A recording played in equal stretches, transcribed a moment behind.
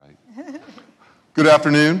Good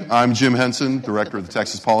afternoon. I'm Jim Henson, Director of the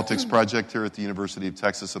Texas Politics Project here at the University of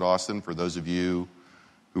Texas at Austin. For those of you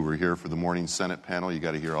who were here for the morning Senate panel, you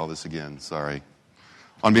got to hear all this again. Sorry.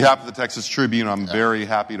 On behalf of the Texas Tribune, I'm very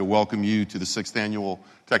happy to welcome you to the 6th Annual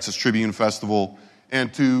Texas Tribune Festival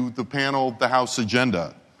and to the panel, The House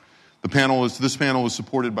Agenda. This panel is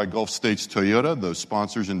supported by Gulf States Toyota. Those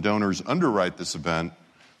sponsors and donors underwrite this event.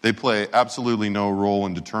 They play absolutely no role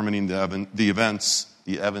in determining the event's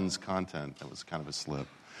content. That was kind of a slip.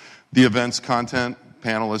 The event's content,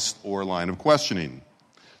 panelists, or line of questioning.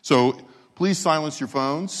 So please silence your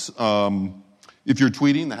phones. If you're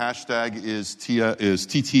tweeting, the hashtag is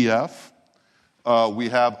TTF. We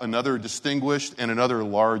have another distinguished and another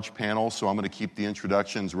large panel, so I'm going to keep the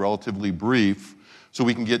introductions relatively brief so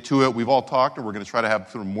we can get to it. We've all talked, and we're going to try to have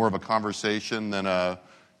sort of more of a conversation than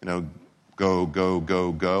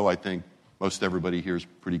go. I think most everybody here is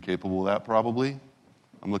pretty capable of that, probably.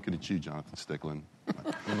 I'm looking at you, Jonathan Stickland.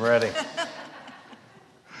 I'm ready.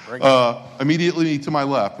 Immediately to my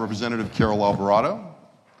left, Representative Carol Alvarado,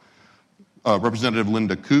 Representative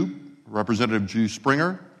Linda Koop, Representative Drew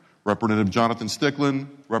Springer, Representative Jonathan Stickland,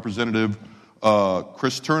 Representative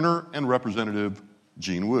Chris Turner, and Representative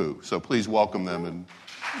Jean Wu. So please welcome them. And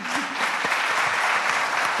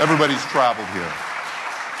everybody's traveled here.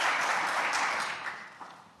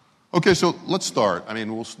 Okay, so let's start. I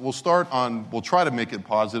mean, we'll try to make it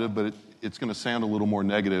positive, but it's going to sound a little more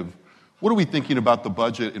negative. What are we thinking about the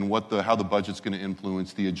budget and how the budget's going to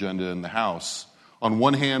influence the agenda in the House? On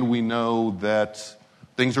one hand, we know that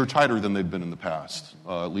things are tighter than they've been in the past,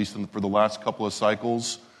 at least for the last couple of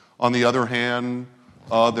cycles. On the other hand,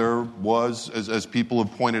 there was, as people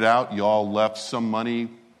have pointed out, y'all left some money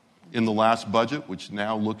in the last budget, which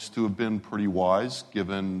now looks to have been pretty wise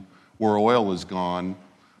given where oil has gone.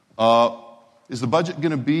 Is the budget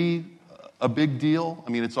going to be a big deal?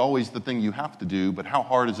 I mean, it's always the thing you have to do, but how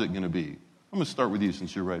hard is it going to be? I'm going to start with you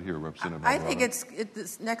since you're right here, Representative Alvarado. I think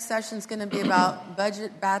this next session is going to be about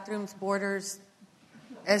budget, bathrooms, borders,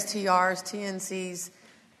 STRs, TNCs,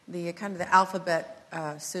 the kind of the alphabet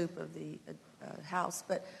soup of the House.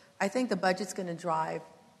 But I think the budget's going to drive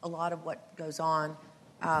a lot of what goes on.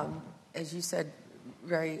 As you said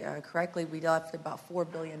very correctly, we left about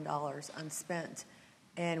 $4 billion unspent.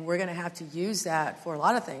 And we're going to have to use that for a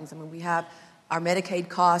lot of things. I mean, we have our Medicaid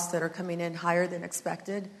costs that are coming in higher than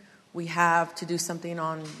expected. We have to do something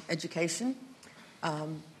on education.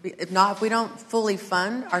 If we don't fully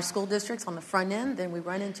fund our school districts on the front end, then we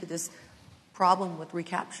run into this problem with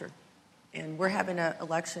recapture. And we're having an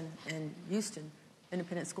election in Houston,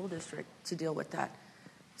 Independent School District, to deal with that.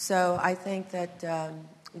 So I think that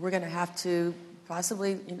we're going to have to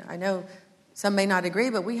possibly, I know some may not agree,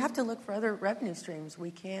 but we have to look for other revenue streams.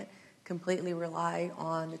 We can't completely rely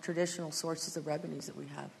on the traditional sources of revenues that we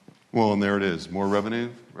have. Well, and there it is. More revenue.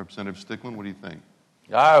 Representative Stickland, what do you think?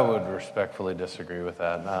 I would respectfully disagree with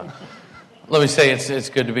that. Let me say it's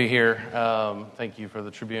good to be here. Thank you for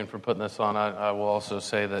the Tribune for putting this on. I will also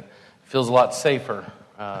say that it feels a lot safer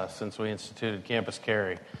since we instituted campus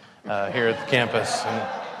carry here at the campus.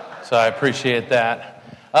 And so I appreciate that.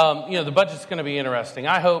 The budget's going to be interesting.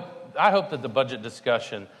 I hope that the budget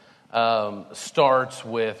discussion starts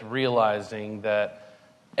with realizing that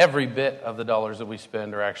every bit of the dollars that we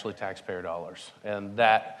spend are actually taxpayer dollars. And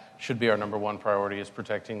that should be our number one priority, is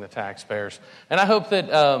protecting the taxpayers. And I hope that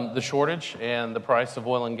the shortage and the price of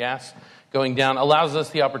oil and gas going down allows us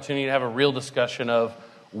the opportunity to have a real discussion of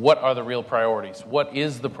what are the real priorities? What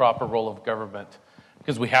is the proper role of government?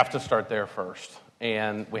 Because we have to start there first.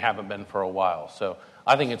 And we haven't been for a while. So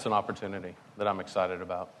I think it's an opportunity that I'm excited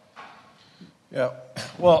about. Yeah,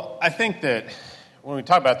 well, I think that when we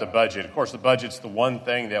talk about the budget, of course, the budget's the one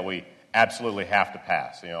thing that we absolutely have to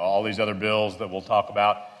pass. All these other bills that we'll talk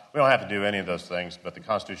about, we don't have to do any of those things, but the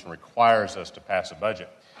Constitution requires us to pass a budget.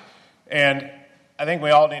 And I think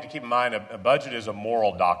we all need to keep in mind a budget is a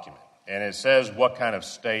moral document, and it says what kind of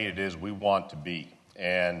state it is we want to be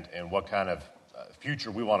and what kind of future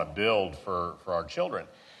we want to build for our children.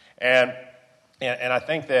 And I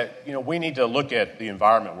think that, we need to look at the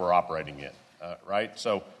environment we're operating in. Right?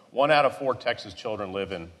 So 1 out of 4 Texas children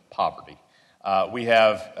live in poverty. We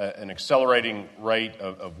have an accelerating rate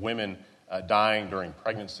of women dying during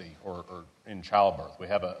pregnancy or in childbirth. We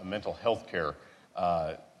have a mental health care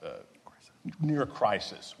near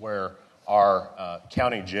crisis where our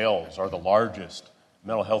county jails are the largest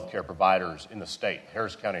mental health care providers in the state.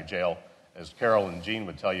 Harris County Jail, as Carol and Jean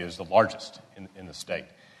would tell you, is the largest in the state.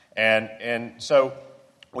 And so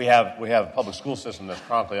we have a public school system that's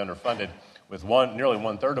chronically underfunded, with nearly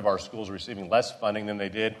one-third of our schools receiving less funding than they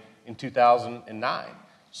did in 2009.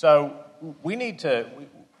 So we need to,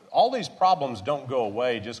 all these problems don't go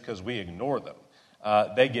away just because we ignore them.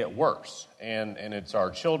 They get worse, and it's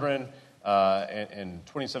our children and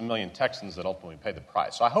 27 million Texans that ultimately pay the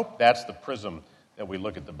price. So I hope that's the prism that we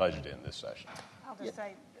look at the budget in this session. I'll just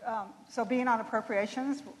say, so being on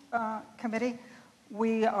Appropriations Committee,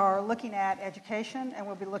 we are looking at education, and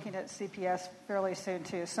we'll be looking at CPS fairly soon,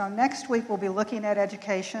 too. So next week, we'll be looking at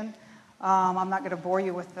education. I'm not going to bore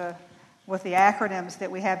you with the acronyms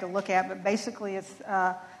that we have to look at, but basically it's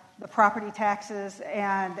the property taxes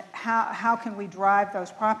and how can we drive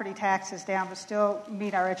those property taxes down to still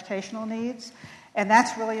meet our educational needs. And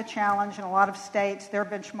that's really a challenge. In a lot of states, their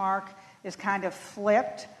benchmark is kind of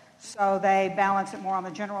flipped, so they balance it more on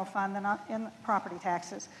the general fund than in property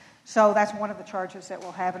taxes. So that's one of the charges that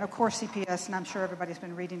we'll have. And, of course, CPS, and I'm sure everybody's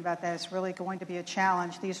been reading about that, it's really going to be a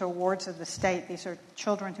challenge. These are wards of the state. These are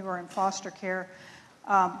children who are in foster care.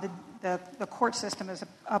 The court system has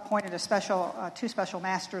appointed two special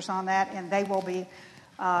masters on that, and they will be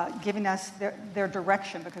giving us their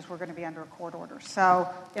direction because we're going to be under a court order. So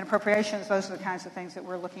in appropriations, those are the kinds of things that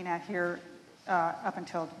we're looking at here up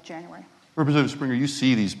until January. Representative Springer, you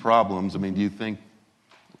see these problems. I mean, do you think,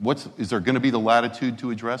 is there going to be the latitude to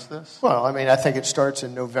address this? Well, I mean, I think it starts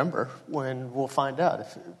in November when we'll find out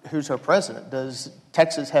who's our president. Does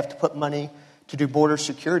Texas have to put money to do border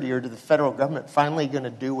security, or is the federal government finally going to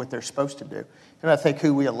do what they're supposed to do? And I think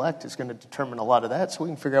who we elect is going to determine a lot of that, so we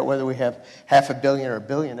can figure out whether we have $500 million or $1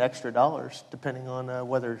 billion extra dollars, depending on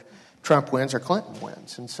whether Trump wins or Clinton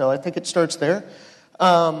wins. And so I think it starts there.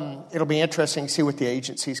 It'll be interesting to see what the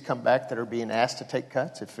agencies come back that are being asked to take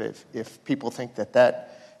cuts. If people think that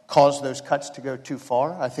caused those cuts to go too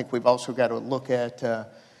far, I think we've also got to look at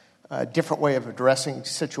a different way of addressing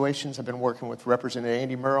situations. I've been working with Representative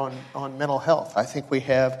Andy Murr on mental health. I think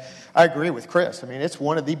I agree with Chris. I mean, it's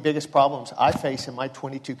one of the biggest problems I face in my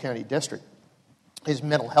 22-county district is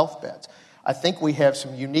mental health beds. I think we have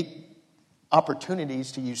some unique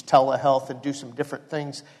opportunities to use telehealth and do some different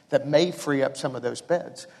things that may free up some of those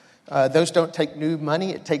beds. Those don't take new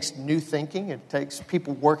money. It takes new thinking. It takes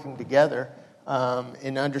people working together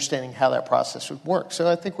in understanding how that process would work. So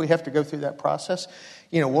I think we have to go through that process.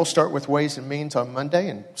 We'll start with Ways and Means on Monday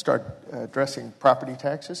and start addressing property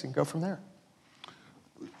taxes and go from there.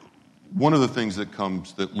 One of the things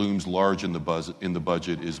that looms large in the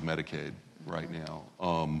budget is Medicaid right now.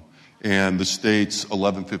 And the state's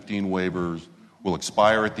 1115 waivers will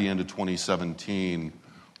expire at the end of 2017.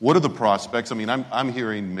 What are the prospects? I mean, I'm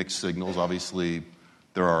hearing mixed signals. Obviously,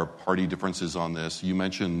 there are party differences on this. You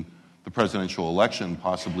mentioned the presidential election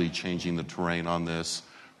possibly changing the terrain on this.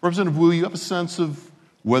 Representative Wu, you have a sense of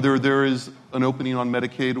whether there is an opening on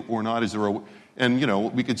Medicaid or not?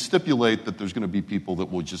 We could stipulate that there's going to be people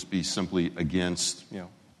that will just be simply against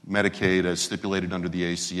Medicaid as stipulated under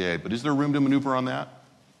the ACA. But is there room to maneuver on that?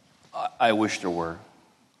 I wish there were.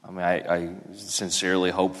 I mean, I sincerely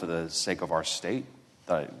hope for the sake of our state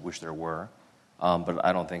that I wish there were. But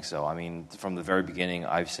I don't think so. I mean, from the very beginning,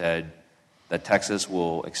 I've said that Texas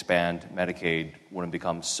will expand Medicaid when it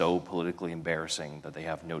becomes so politically embarrassing that they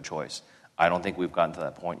have no choice. I don't think we've gotten to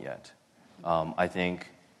that point yet. I think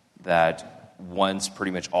that once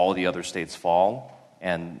pretty much all the other states fall,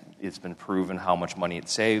 and it's been proven how much money it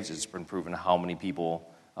saves, it's been proven how many people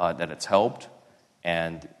that it's helped,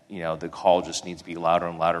 and the call just needs to be louder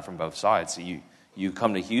and louder from both sides. So you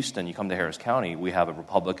come to Houston, you come to Harris County, we have a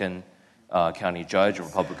Republican county judge, a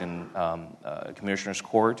Republican commissioner's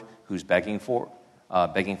court who's begging for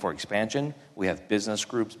expansion. We have business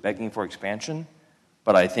groups begging for expansion.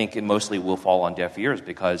 But I think it mostly will fall on deaf ears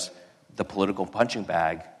because the political punching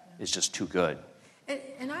bag is just too good.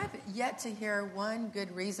 And I've yet to hear one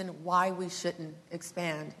good reason why we shouldn't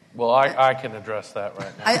expand. Well, I can address that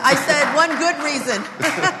right now. I said one good reason.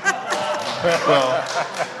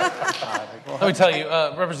 Let me tell you,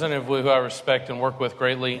 Representative Wu, who I respect and work with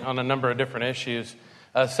greatly on a number of different issues,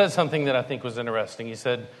 said something that I think was interesting. He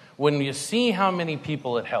said, when you see how many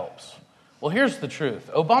people it helps. Well, here's the truth.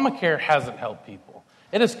 Obamacare hasn't helped people.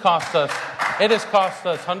 It has cost us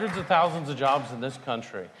hundreds of thousands of jobs in this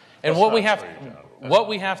country. And what we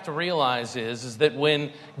have to realize is that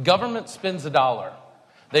when government spends $1,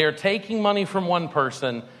 they are taking money from one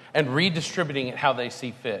person and redistributing it how they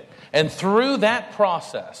see fit. And through that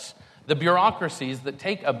process, the bureaucracies that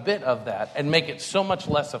take a bit of that and make it so much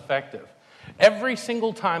less effective. Every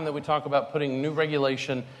single time that we talk about putting new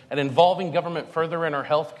regulation and involving government further in our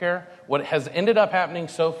health care, what has ended up happening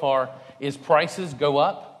so far is prices go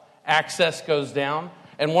up, access goes down,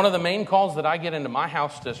 and one of the main calls that I get into my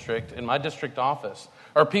House district, in my district office,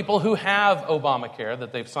 are people who have Obamacare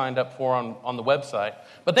that they've signed up for on the website,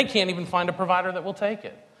 but they can't even find a provider that will take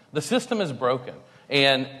it. The system is broken.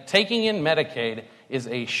 And taking in Medicaid is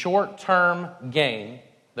a short-term gain.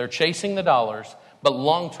 They're chasing the dollars, but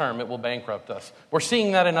long-term it will bankrupt us. We're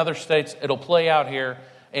seeing that in other states. It'll play out here,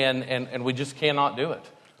 and we just cannot do it.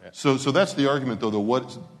 So that's the argument, though,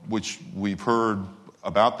 which we've heard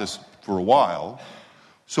about this for a while.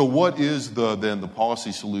 So what is then the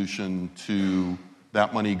policy solution to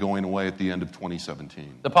that money going away at the end of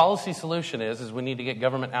 2017? The policy solution is we need to get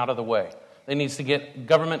government out of the way. It needs to get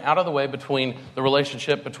government out of the way between the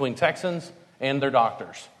relationship between Texans and their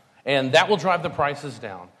doctors. And that will drive the prices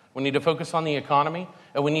down. We need to focus on the economy,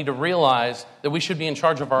 and we need to realize that we should be in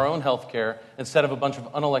charge of our own health care instead of a bunch of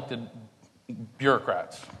unelected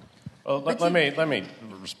bureaucrats. Well, let me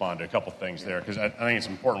respond to a couple things there, because I think it's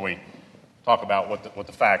important we talk about what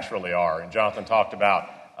the facts really are. And Jonathan talked about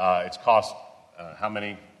it's cost how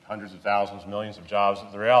many hundreds of thousands, millions of jobs.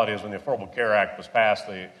 The reality is when the Affordable Care Act was passed,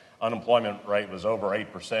 the unemployment rate was over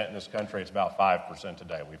 8% in this country. It's about 5%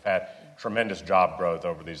 today. We've had tremendous job growth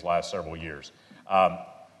over these last several years.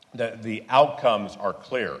 The outcomes are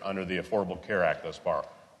clear under the Affordable Care Act thus far.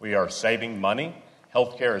 We are saving money.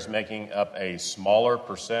 Healthcare is making up a smaller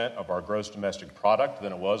percent of our gross domestic product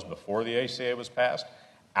than it was before the ACA was passed.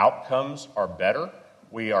 Outcomes are better.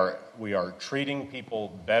 We are treating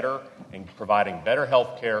people better and providing better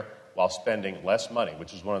health care while spending less money,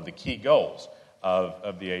 which is one of the key goals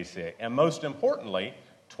of the ACA. And most importantly,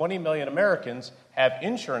 20 million Americans have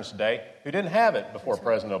insurance today who didn't have it before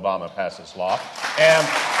President Obama passed this law. And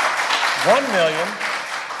 1 million,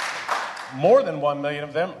 more than 1 million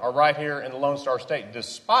of them are right here in the Lone Star State,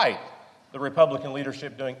 despite the Republican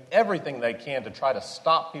leadership doing everything they can to try to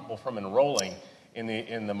stop people from enrolling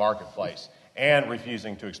in the marketplace and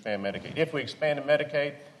refusing to expand Medicaid. If we expanded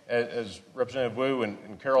Medicaid, as Representative Wu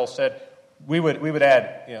and Carol said, we would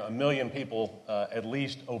add 1 million people at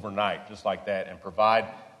least overnight, just like that, and provide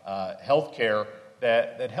health care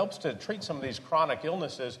that helps to treat some of these chronic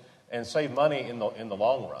illnesses and save money in the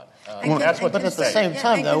long run. That's what. But at the same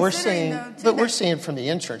time, though, we're seeing from the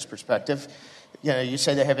insurance perspective. You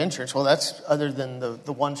say they have insurance. Well, that's other than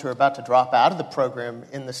the ones who are about to drop out of the program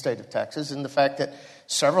in the state of Texas, and the fact that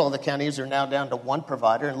several of the counties are now down to one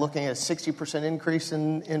provider and looking at a 60% increase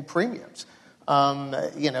in premiums. And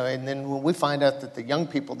then when we find out that the young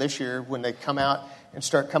people this year, when they come out and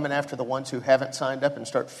start coming after the ones who haven't signed up and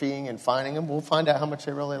start feeing and fining them, we'll find out how much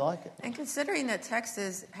they really like it. And considering that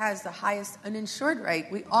Texas has the highest uninsured rate,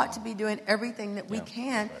 we ought to be doing everything that we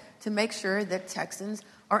can to make sure that Texans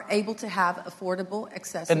are able to have affordable,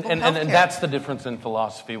 accessible health care. And that's the difference in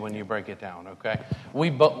philosophy when you break it down, okay? We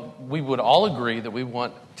would all agree that we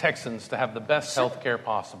want Texans to have the best health care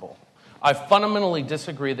possible. I fundamentally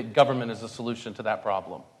disagree that government is a solution to that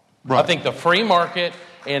problem. Right. I think the free market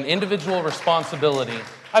and individual responsibility,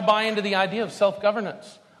 I buy into the idea of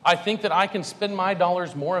self-governance. I think that I can spend my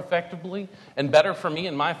dollars more effectively and better for me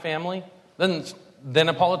and my family than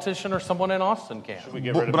a politician or someone in Austin can.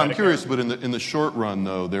 But I'm curious, but in the short run,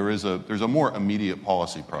 though, there's a more immediate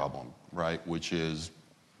policy problem, right? Which is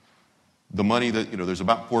the money that, there's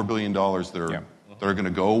about $4 billion that are going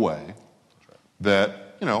to go away that,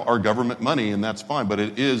 are government money, and that's fine, but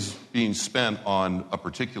it is being spent on a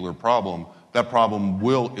particular problem. That problem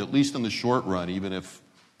will, at least in the short run, even if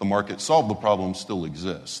the market solved the problem, still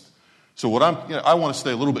exist. So what I want to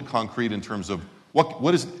stay a little bit concrete in terms of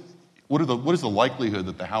what is the likelihood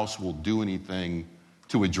that the House will do anything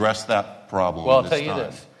to address that problem? Well, I'll tell you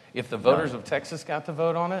this. If the voters of Texas got to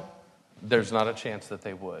vote on it, there's not a chance that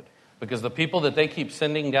they would. Because the people that they keep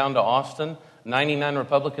sending down to Austin, 99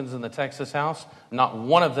 Republicans in the Texas House, not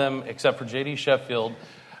one of them, except for J.D. Sheffield,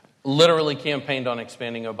 literally campaigned on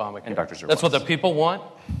expanding Obamacare. And Dr. That's what the people want,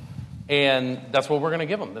 and that's what we're going to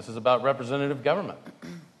give them. This is about representative government.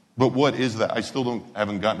 But what is that? I still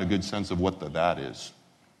haven't gotten a good sense of what that is.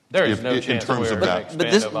 There is no chance in terms of that.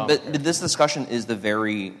 But this discussion is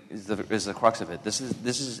the crux of it. This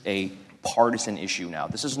is a partisan issue now.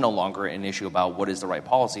 This is no longer an issue about what is the right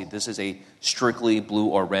policy. This is a strictly blue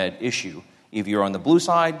or red issue. If you're on the blue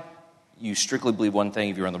side, you strictly believe one thing.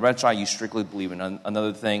 If you're on the red side, you strictly believe in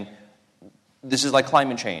another thing. This is like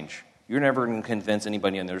climate change. You're never going to convince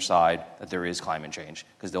anybody on their side that there is climate change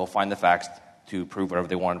because they'll find the facts to prove whatever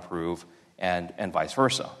they want to prove and vice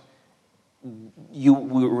versa.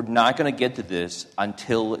 We're not going to get to this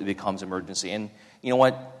until it becomes emergency. And you know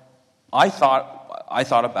what? I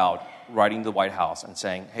thought about writing to the White House and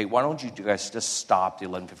saying, hey, why don't you guys just stop the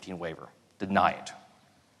 1115 waiver, deny it,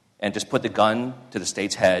 and just put the gun to the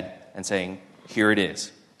state's head and saying, here it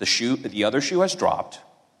is. The other shoe has dropped.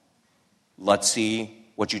 Let's see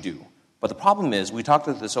what you do. But the problem is, we talked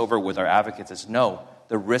this over with our advocates, is no,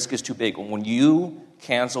 the risk is too big. When you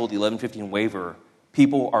cancel the 1115 waiver,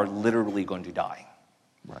 people are literally going to die.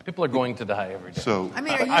 People are going to die every day. So I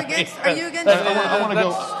mean, are you against? Are you against? I wanna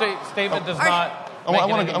go- Statement does not. I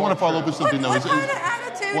want to follow up with something, though. What kind of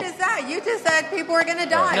attitude is that? You just said people are going to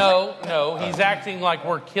die. No, he's acting like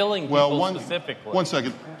we're killing people specifically. One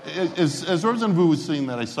second. As Representative Wu was saying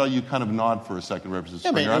that, I saw you kind of nod for a second,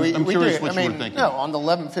 Representative Springer. I'm curious what you were thinking. No, on the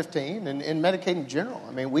 1115 and in Medicaid in general,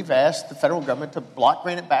 I mean, we've asked the federal government to block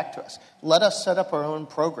grant it back to us. Let us set up our own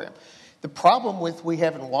program. The problem we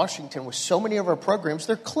have in Washington with so many of our programs,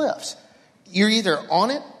 they're cliffs. You're either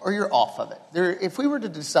on it or you're off of it. If we were to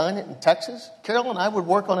design it in Texas, Carol and I would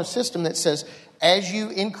work on a system that says, as you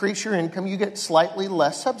increase your income, you get slightly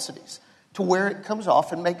less subsidies to where it comes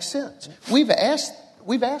off and makes sense. We've asked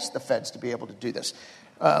the feds to be able to do this.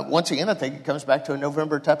 Once again, I think it comes back to a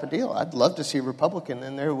November type of deal. I'd love to see a Republican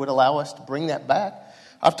in there who would allow us to bring that back.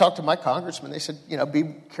 I've talked to my congressman. They said, be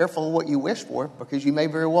careful of what you wish for because you may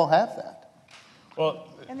very well have that. Well,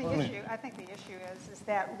 and I think the issue is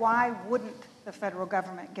that why wouldn't the federal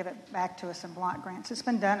government give it back to us in block grants? It's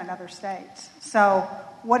been done in other states. So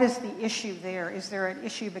what is the issue there? Is there an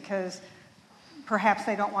issue because perhaps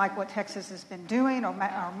they don't like what Texas has been doing or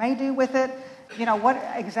may do with it? What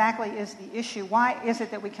exactly is the issue? Why is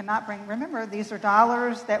it that we cannot remember, these are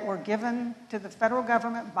dollars that were given to the federal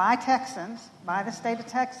government by Texans, by the state of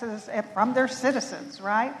Texas, from their citizens,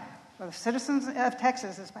 right? Well, the citizens of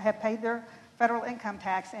Texas have paid their federal income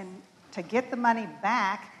tax, and to get the money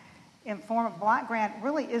back in form of block grant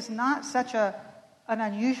really is not such an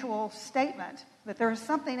unusual statement. But there is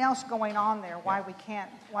something else going on there. Why we can't?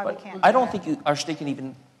 I don't think our state can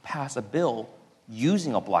even pass a bill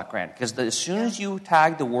using a block grant because as soon as you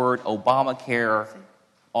tag the word Obamacare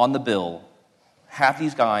on the bill, half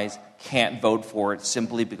these guys can't vote for it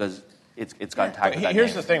simply because it's got tagged.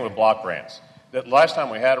 Here's the thing with block grants. The last time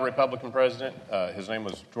we had a Republican president, his name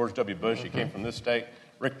was George W. Bush. He came from this state.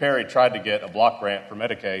 Rick Perry tried to get a block grant for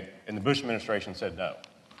Medicaid, and the Bush administration said no.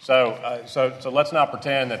 So let's not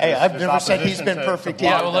pretend that. Hey, I've never said he's been perfect.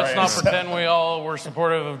 Yeah, well, let's not pretend we all were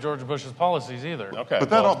supportive of George Bush's policies either. Okay, but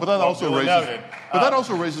that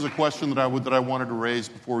also raises a question that I wanted to raise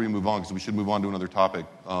before we move on, because we should move on to another topic.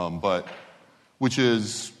 Which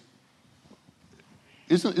is,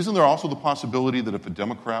 isn't there also the possibility that if a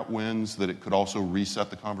Democrat wins, that it could also reset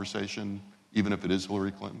the conversation, even if it is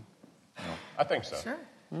Hillary Clinton? No. I think so. Sure.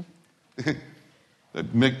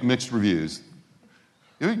 Mixed reviews.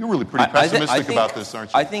 You're really pretty pessimistic about this,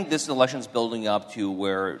 aren't you? I think this election's building up to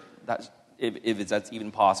where if that's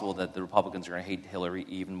even possible, that the Republicans are going to hate Hillary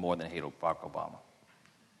even more than hate Barack Obama.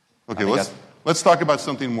 Okay, let's talk about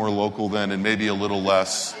something more local then, and maybe a little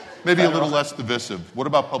less divisive. What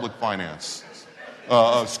about public finance,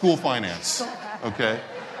 school finance? Okay,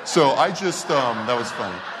 so I just that was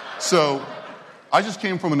funny. So I just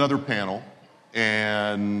came from another panel,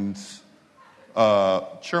 and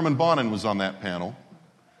Chairman Bonin was on that panel.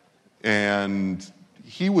 And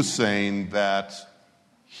he was saying that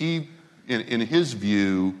in his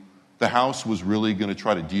view, the House was really going to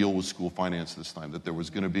try to deal with school finance this time, that there was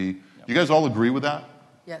going to be... You guys all agree with that?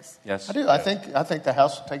 Yes. Yes. I do. I think the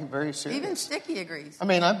House will take it very seriously. Even Sticky agrees. I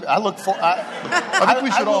mean, I look for... I think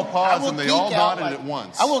we should all pause, and they all nodded at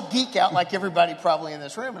once. I will geek out like everybody probably in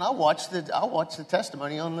this room, and I'll watch the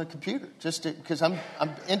testimony on the computer, just because I'm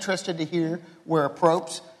interested to hear where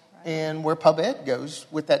approps and where Pub Ed goes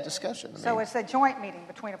with that discussion. So it's a joint meeting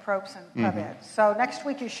between APROPS and Pub Ed. So next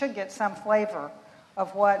week you should get some flavor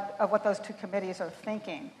of what those two committees are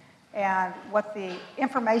thinking and what the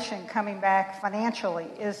information coming back financially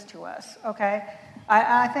is to us. Okay,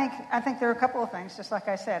 I think there are a couple of things. Just like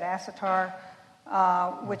I said, ASETAR,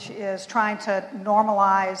 which is trying to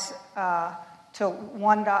normalize to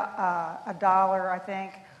 $1, I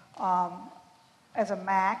think. As a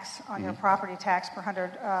max on your property tax per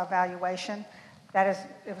 100 valuation.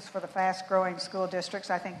 It was for the fast-growing school districts.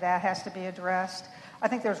 I think that has to be addressed. I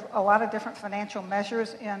think there's a lot of different financial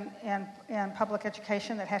measures in public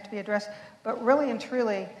education that have to be addressed. But really and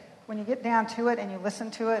truly, when you get down to it and you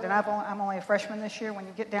listen to it, and I'm only a freshman this year, when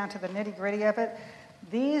you get down to the nitty-gritty of it,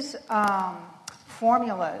 these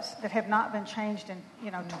formulas that have not been changed in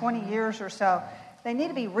 20 years or so, they need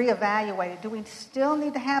to be reevaluated. Do we still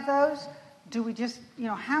need to have those? Do we just,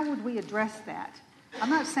 how would we address that? I'm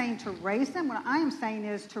not saying to raise them. What I am saying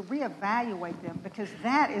is to reevaluate them, because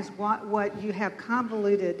that is what you have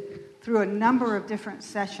convoluted through a number of different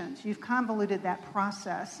sessions. You've convoluted that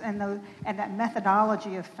process and that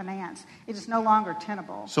methodology of finance. It is no longer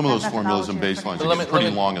tenable. Some of those formulas and baselines are pretty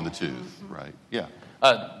long in the tooth, right? Yeah.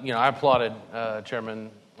 I applauded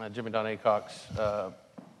Chairman Jimmy Don Aycock's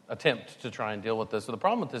attempt to try and deal with this. So the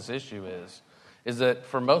problem with this issue is is that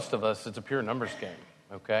for most of us, it's a pure numbers game,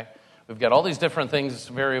 okay? We've got all these different things,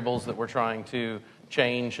 variables that we're trying to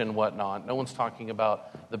change and whatnot. No one's talking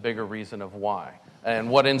about the bigger reason of why. And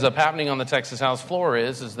what ends up happening on the Texas House floor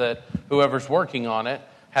is that whoever's working on it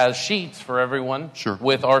has sheets for everyone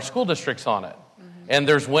with our school districts on it. And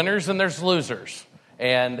there's winners and there's losers.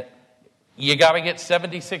 And you got to get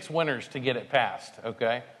 76 winners to get it passed,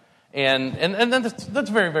 okay? And then that's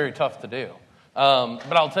very, very tough to do.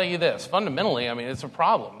 But I'll tell you this, fundamentally, I mean, it's a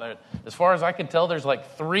problem. As far as I can tell, there's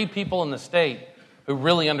like 3 people in the state who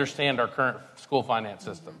really understand our current school finance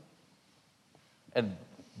system. And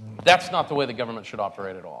that's not the way the government should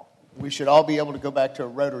operate at all. We should all be able to go back to a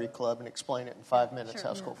Rotary Club and explain it in 5 minutes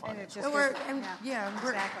how school finance works. We're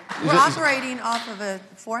operating off of a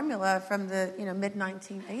formula from the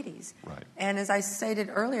mid-1980s. Right. And as I stated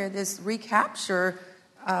earlier, this recapture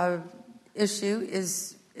issue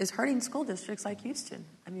is hurting school districts like Houston.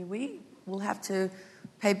 I mean, we will have to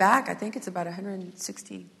pay back, I think it's about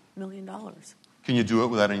 $160 million. Can you do it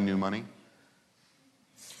without any new money?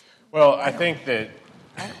 Well, I think that...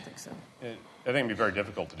 I don't think so. I think it'd be very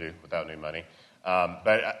difficult to do without new money.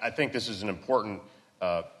 But I think this is an important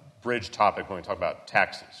bridge topic when we talk about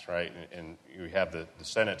taxes, right? And you have the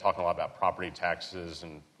Senate talking a lot about property taxes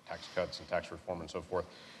and tax cuts and tax reform and so forth.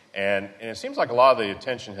 And it seems like a lot of the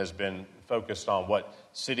attention has been focused on what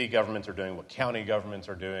city governments are doing, what county governments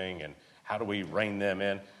are doing, and how do we rein them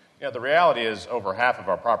in. The reality is over half of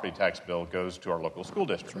our property tax bill goes to our local school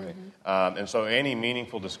district. And so any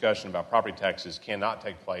meaningful discussion about property taxes cannot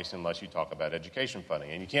take place unless you talk about education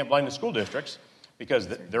funding. And you can't blame the school districts because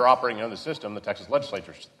they're operating under the system the Texas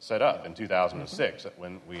legislature set up in 2006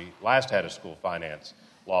 when we last had a school finance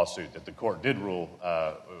lawsuit that the court did rule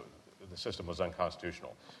the system was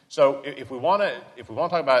unconstitutional. So if we want to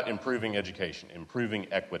talk about improving education, improving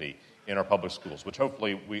equity in our public schools, which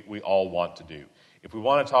hopefully we all want to do, if we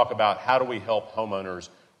want to talk about how do we help homeowners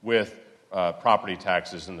with property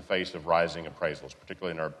taxes in the face of rising appraisals,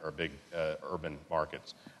 particularly in our big urban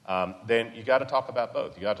markets, then you got to talk about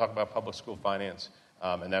both. You got to talk about public school finance,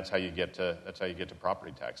 and that's how you get to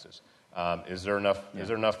property taxes. Is there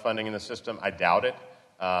enough funding in the system? I doubt it,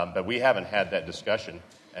 but we haven't had that discussion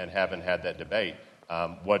and haven't had that debate.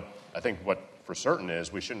 What for certain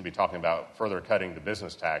is we shouldn't be talking about further cutting the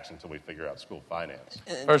business tax until we figure out school finance.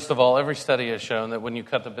 First of all, every study has shown that when you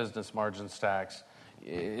cut the business margins tax,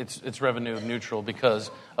 it's revenue neutral because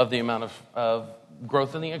of the amount of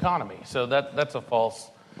growth in the economy. So that's a false.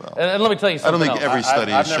 Well, and let me tell you something. I don't think every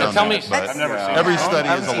study has shown that. I've never seen every that. study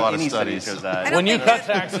has a lot of studies. When you cut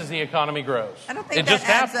taxes, the economy grows. I don't think it that just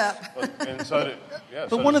adds happens. up.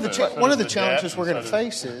 But one of the challenges we're going to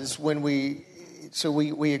face is when we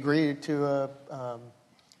agreed to a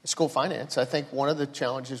school finance. I think one of the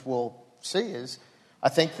challenges we'll see is I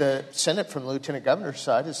think the Senate from the Lieutenant Governor's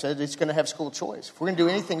side has said it's going to have school choice. If we're going to do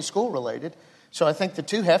anything school related, so I think the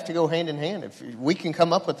two have to go hand in hand. If we can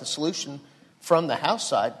come up with a solution from the House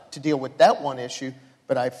side to deal with that one issue,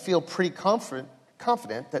 but I feel pretty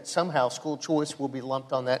confident that somehow school choice will be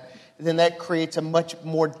lumped on that. Then that creates a much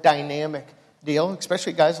more dynamic deal,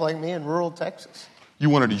 especially guys like me in rural Texas.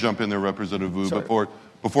 You wanted to jump in there, Representative Wu.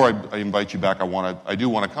 Before I invite you back, I do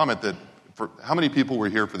want to comment that for how many people were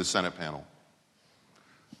here for the Senate panel?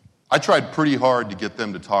 I tried pretty hard to get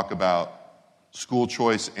them to talk about school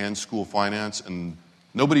choice and school finance, and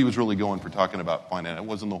nobody was really going for talking about finance. It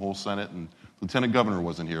wasn't the whole Senate, and Lieutenant Governor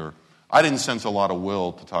wasn't here. I didn't sense a lot of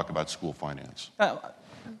will to talk about school finance.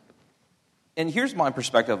 And here's my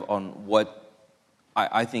perspective on what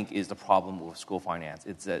I think is the problem with school finance.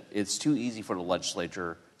 It's that it's too easy for the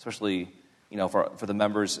legislature, especially for the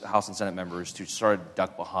members, House and Senate members, to sort of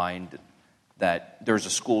duck behind that there's a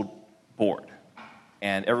school board.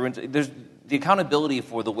 And there's the accountability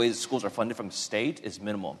for the way the schools are funded from the state is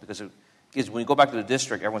minimal because when you go back to the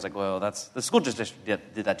district, everyone's like, well, that's the school district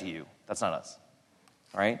did that to you. That's not us,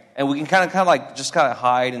 right? And we can kind of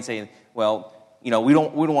hide and say, well, we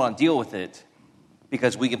don't want to deal with it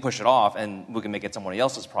because we can push it off and we can make it somebody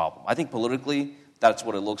else's problem. I think politically that's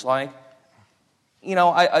what it looks like.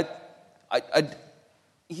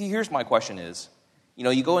 Here's my question is,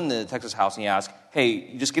 you go in the Texas House and you ask, hey,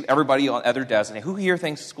 you just get everybody on other desks and who here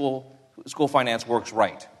thinks school finance works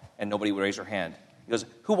right? And nobody would raise their hand. He goes,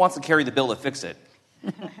 who wants to carry the bill to fix it?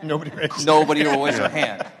 Nobody raised their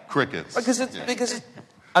hand. Crickets. Because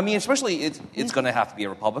especially it's going to have to be a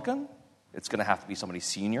Republican. It's going to have to be somebody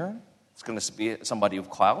senior. It's going to be somebody of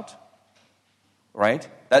clout, right?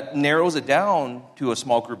 That narrows it down to a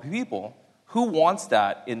small group of people. Who wants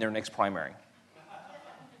that in their next primary?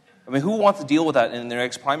 I mean, who wants to deal with that in their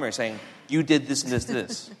next primary saying, you did this and this,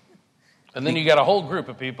 this? And then you got a whole group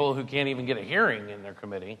of people who can't even get a hearing in their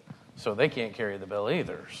committee, so they can't carry the bill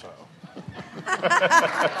either. So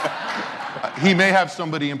he may have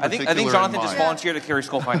somebody in I particular. think Jonathan in mind. just volunteered to carry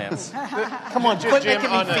school finance. Come on, quit Jim,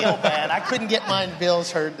 making me feel bad. I couldn't get my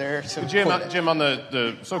bills heard there. So Jim, on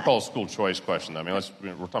the so-called school choice question, I mean,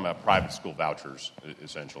 we're talking about private school vouchers,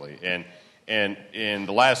 essentially. And in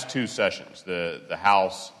the last two sessions, the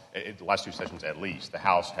House, the last two sessions at least, the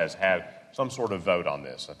House has had some sort of vote on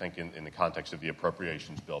this, I think in the context of the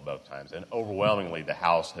appropriations bill both times. And overwhelmingly, the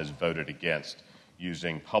House has voted against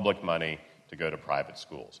using public money to go to private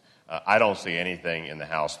schools. I don't see anything in the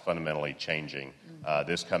House fundamentally changing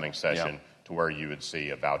this coming session to where you would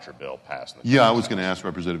see a voucher bill pass. Yeah, I was going to ask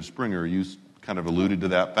Representative Springer. You kind of alluded to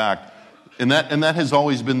that fact. And that has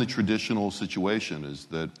always been the traditional situation, is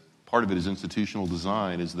that part of it is institutional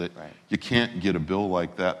design, is that you can't get a bill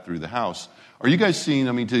like that through the House. Are you guys seeing,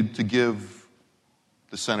 I mean, to give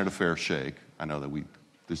the Senate a fair shake, I know that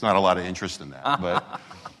there's not a lot of interest in that, but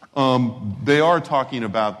they are talking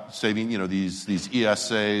about saving, these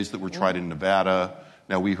ESAs that were tried in Nevada.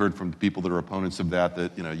 Now, we heard from the people that are opponents of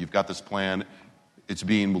that, you've got this plan, it's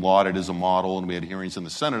being lauded as a model, and we had hearings in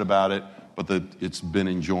the Senate about it, but that it's been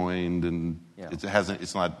enjoined and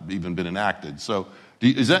it's not even been enacted. So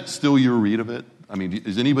is that still your read of it? I mean,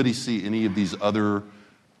 does anybody see any of these other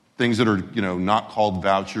things that are, not called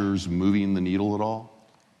vouchers moving the needle at all?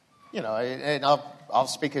 And I'll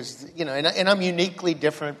speak as, and I'm uniquely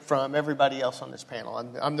different from everybody else on this panel.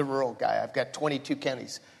 I'm the rural guy. I've got 22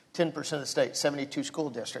 counties, 10% of the state, 72 school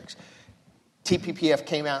districts. TPPF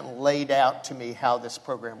came out and laid out to me how this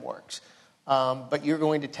program works. But you're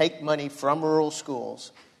going to take money from rural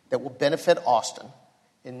schools that will benefit Austin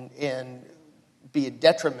and be a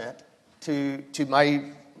detriment to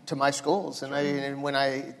my schools. And when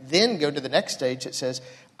I then go to the next stage, it says,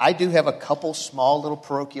 I do have a couple small little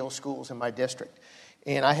parochial schools in my district.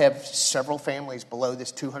 And I have several families below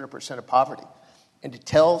this 200% of poverty. And to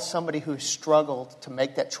tell somebody who has struggled to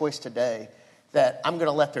make that choice today that I'm going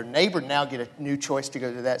to let their neighbor now get a new choice to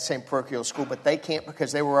go to that same parochial school, but they can't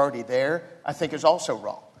because they were already there, I think is also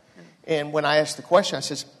wrong. And when I asked the question, I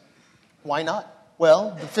says, why not?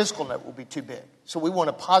 Well, the fiscal note will be too big. So we want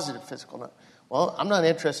a positive fiscal note. Well, I'm not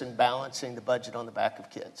interested in balancing the budget on the back of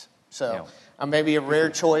kids. So I may be a rare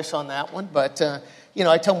choice on that one, but,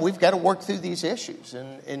 I tell them we've got to work through these issues.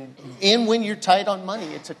 And when you're tight on money,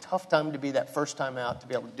 it's a tough time to be that first time out to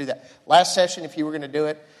be able to do that. Last session, if you were going to do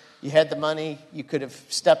it, you had the money, you could have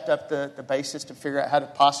stepped up the basis to figure out how to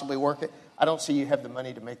possibly work it. I don't see you have the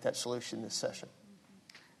money to make that solution this session.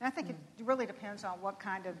 And I think it really depends on what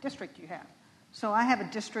kind of district you have. So I have a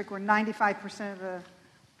district where 95% of the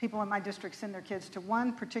people in my district send their kids to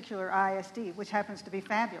one particular ISD, which happens to be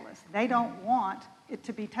fabulous. They don't want it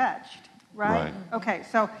to be touched, right? Okay,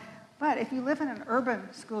 so, but if you live in an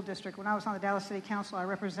urban school district, when I was on the Dallas City Council, I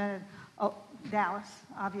represented Dallas,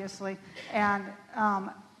 obviously, and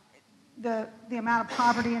the amount of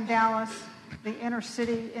poverty in Dallas, the inner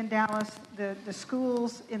city in Dallas, the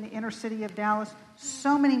schools in the inner city of Dallas,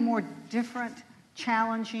 so many more different,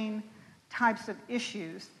 challenging types of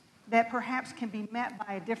issues that perhaps can be met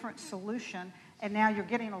by a different solution. And now you're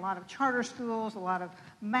getting a lot of charter schools, a lot of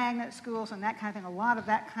magnet schools, and that kind of thing, a lot of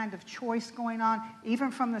that kind of choice going on,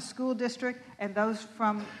 even from the school district and those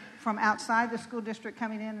from outside the school district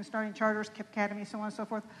coming in and starting charters, Koop Academy, so on and so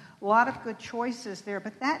forth. A lot of good choices there,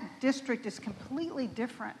 but that district is completely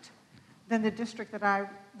different than the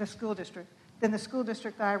school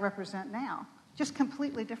district that I represent now. Just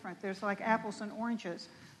completely different. There's like apples and oranges.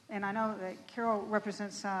 And I know that Carol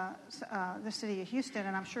represents the city of Houston,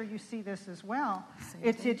 and I'm sure you see this as well.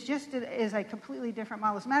 It just is a completely different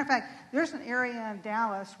model. As a matter of fact, there's an area in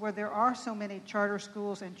Dallas where there are so many charter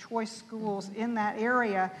schools and choice schools in that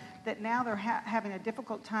area that now they're having a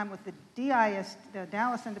difficult time with the DIS, the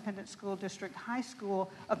Dallas Independent School District High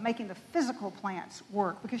School, of making the physical plants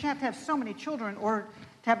work, because you have to have so many children in order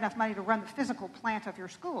to have enough money to run the physical plant of your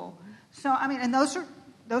school. So, I mean, and those are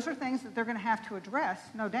things that they're going to have to address,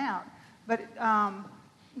 no doubt. But,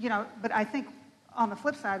 but I think on the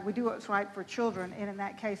flip side, we do what's right for children. And in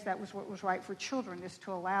that case, that was what was right for children, is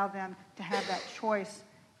to allow them to have that choice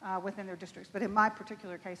within their districts. But in my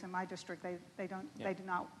particular case, in my district, they do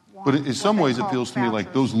not want. But in some ways, it feels to me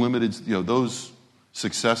like those limited, those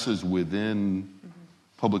successes within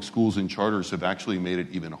public schools and charters have actually made it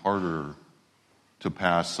even harder to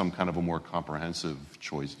pass some kind of a more comprehensive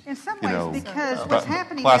choice. In some ways, because what's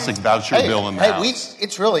happening classic is... voucher bill in the House.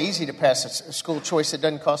 It's really easy to pass a school choice that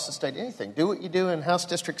doesn't cost the state anything. Do what you do in House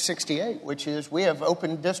District 68, which is we have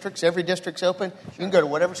open districts. Every district's open. You can go to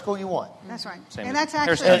whatever school you want. That's right. Same And with-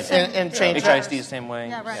 that's actually... And change HISD the same way.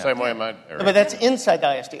 Yeah, right. Same way in my area. But that's inside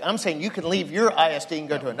the ISD. I'm saying you can leave your ISD and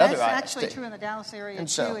go to another That's actually ISD. true in the Dallas area, And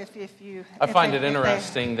so- too, if you... I if find they- it if they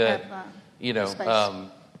interesting that, have,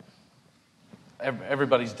 space.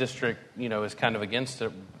 Everybody's district, is kind of against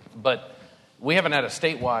it, but we haven't had a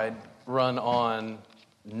statewide run on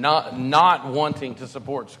not wanting to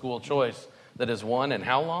support school choice that has won in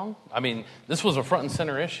how long? I mean, this was a front and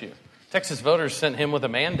center issue. Texas voters sent him with a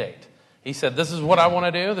mandate. He said, this is what I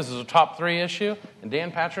want to do. This is a top 3 issue. And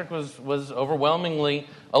Dan Patrick was overwhelmingly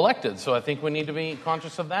elected. So I think we need to be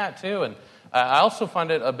conscious of that, too. And I also find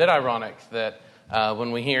it a bit ironic that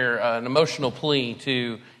when we hear an emotional plea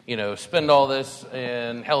to, spend all this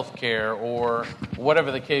in health care or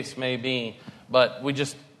whatever the case may be, but we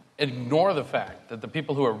just ignore the fact that the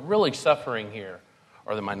people who are really suffering here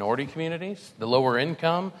are the minority communities, the lower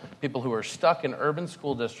income, people who are stuck in urban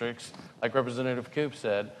school districts, like Representative Koop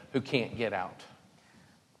said, who can't get out.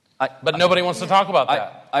 But nobody wants to talk about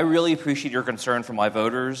that. I really appreciate your concern for my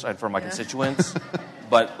voters and for my constituents.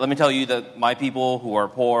 But let me tell you that my people who are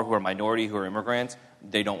poor, who are minority, who are immigrants,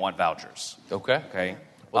 they don't want vouchers. Okay.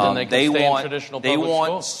 Well, then they can stay in traditional public schools. They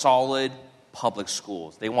want solid public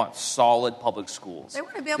schools. They want solid public schools. They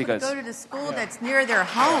want to be able to go to the school that's near their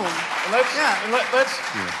home.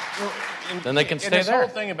 Then they can stay this there. whole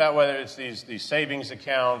thing about whether it's these savings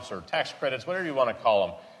accounts or tax credits, whatever you want to call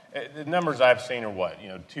them, the numbers I've seen are what?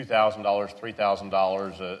 $2,000,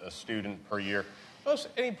 $3,000 a student per year.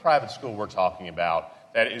 Any private school we're talking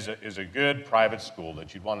about that is a good private school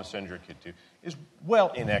that you'd want to send your kid to is well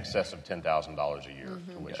in excess of $10,000 a year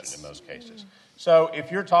tuition in most cases. So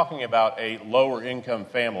if you're talking about a lower income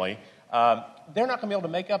family, they're not going to be able to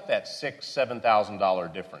make up that $6,000,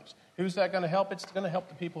 $7,000 difference. Who's that going to help? It's going to help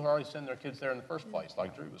the people who already send their kids there in the first place,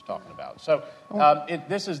 like Drew was talking about. So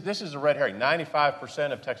this is a red herring.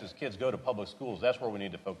 95% of Texas kids go to public schools. That's where we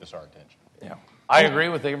need to focus our attention. Yeah, I agree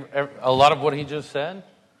with a lot of what he just said,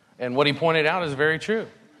 and what he pointed out is very true.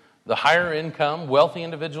 The higher income, wealthy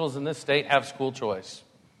individuals in this state have school choice.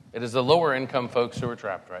 It is the lower income folks who are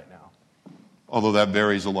trapped right now. Although that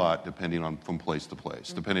varies a lot depending on from place to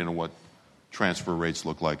place, depending on what transfer rates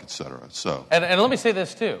look like, et cetera. So, and let me say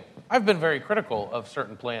this too. I've been very critical of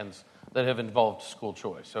certain plans that have involved school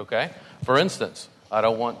choice, okay? For instance, I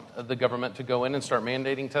don't want the government to go in and start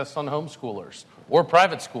mandating tests on homeschoolers or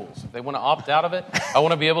private schools. If they want to opt out of it, I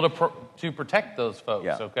want to be able to protect those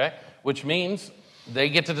folks, okay? Which means they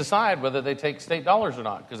get to decide whether they take state dollars or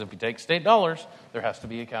not, because if you take state dollars, there has to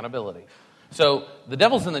be accountability. So the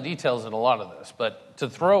devil's in the details in a lot of this, but to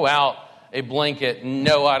throw out a blanket,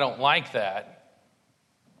 no, I don't like that,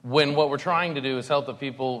 when what we're trying to do is help the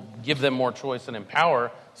people, give them more choice and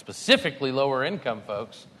empower specifically lower income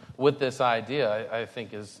folks with this idea, I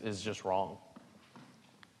think is just wrong.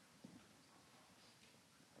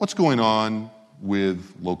 what's going on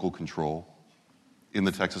with local control in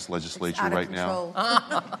the Texas legislature right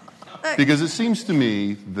now? Because it seems to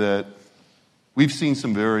me that we've seen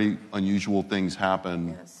some very unusual things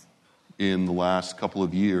happen in the last couple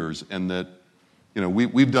of years, and that, you know,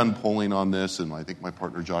 we've done polling on this, and I think my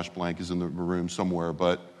partner Josh Blank is in the room somewhere,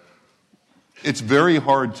 but it's very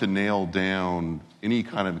hard to nail down any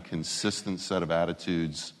kind of consistent set of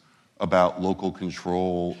attitudes about local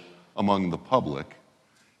control among the public,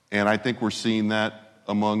 and I think we're seeing that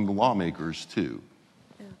among the lawmakers too.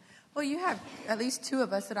 Well, you have at least two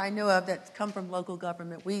of us that I know of that come from local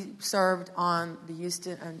government. We served on the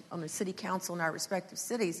Houston, on the city council in our respective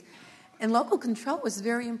cities. And local control was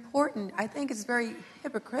very important. I think it's very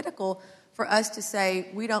hypocritical for us to say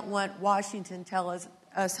we don't want Washington tell us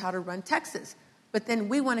how to run Texas. But then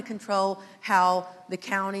we want to control how the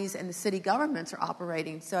counties and the city governments are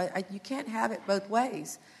operating. So you can't have it both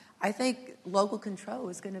ways. I think local control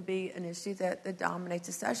is going to be an issue that dominates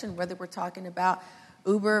the session, whether we're talking about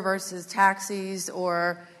Uber versus taxis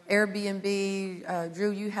or Airbnb.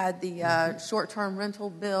 Drew, you had the short-term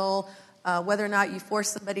rental bill, whether or not you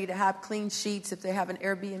force somebody to have clean sheets if they have an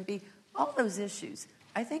Airbnb. All those issues.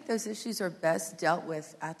 I think those issues are best dealt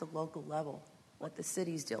with at the local level. Let the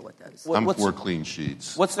cities deal with those. I'm for clean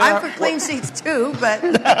sheets. I'm for clean sheets too, but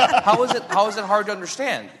how is it hard to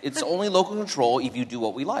understand? It's only local control if you do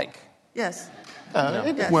what we like. Yes.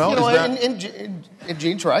 And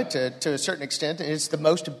Gene's right to a certain extent. It's the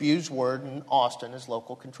most abused word in Austin is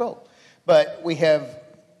local control. But we have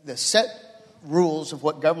the set rules of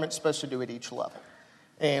what government's supposed to do at each level.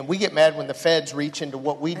 And we get mad when the feds reach into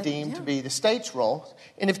what we deem to be the state's role.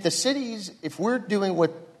 And if we're doing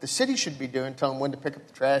what the city should be doing, telling them when to pick up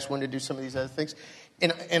the trash, when to do some of these other things,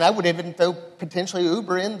 and I would even throw potentially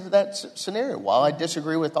Uber into that scenario. While I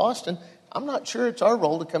disagree with Austin, I'm not sure it's our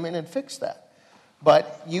role to come in and fix that.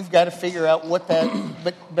 But you've got to figure out what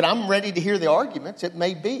that, but I'm ready to hear the arguments. It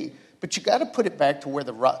may be. But you got to put it back to where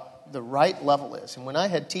the right level is. And when I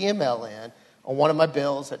had TML in on one of my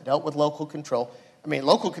bills that dealt with local control, I mean,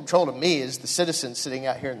 local control to me is the citizens sitting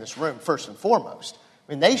out here in this room, first and foremost.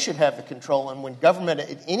 I mean, they should have the control, and when government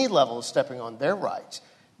at any level is stepping on their rights,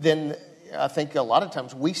 then I think a lot of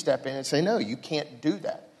times we step in and say, no, you can't do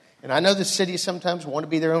that. And I know the cities sometimes want to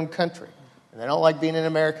be their own country, and they don't like being in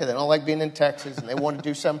America, they don't like being in Texas, and they want to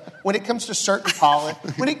do some. When it comes to certain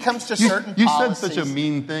policies, you said such a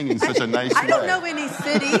mean thing in such a nice way. I don't know any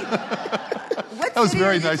city. What That was city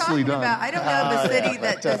very are you nicely talking done. about? I don't know of a city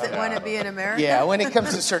that doesn't want to be in America. Yeah, when it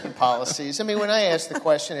comes to certain policies. I mean, when I ask the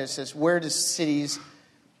question, it says, where does cities'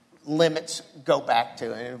 limits go back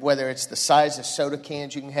to? And whether it's the size of soda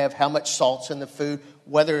cans you can have, how much salt's in the food,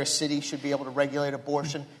 whether a city should be able to regulate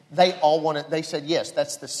abortion, they all want it. They said, yes,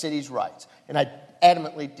 that's the city's rights. And I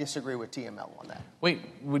adamantly disagree with TML on that.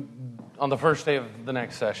 On the first day of the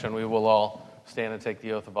next session, we will all stand and take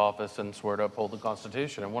the oath of office and swear to uphold the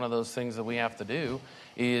Constitution. And one of those things that we have to do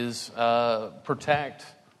is protect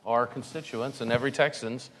our constituents and every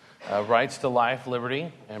Texan's rights to life,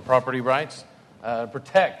 liberty, and property rights,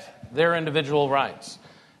 protect their individual rights.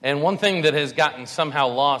 And one thing that has gotten somehow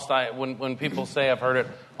lost, when people say, I've heard it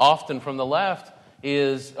often from the left,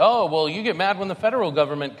 is, oh, well, you get mad when the federal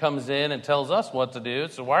government comes in and tells us what to do,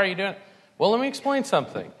 so why are you doing it? Well, let me explain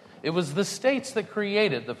something. It was the states that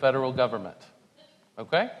created the federal government.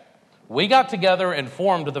 Okay? We got together and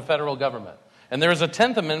formed the federal government. And there is a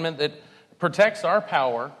 10th Amendment that protects our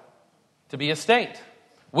power to be a state.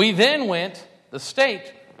 We then the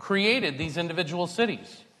state created these individual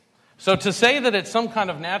cities. So to say that it's some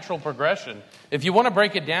kind of natural progression, if you want to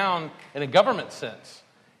break it down in a government sense,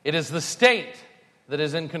 it is the state that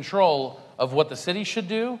is in control of what the city should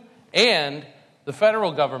do and the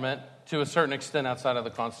federal government to a certain extent outside of the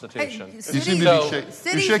Constitution. You seem to be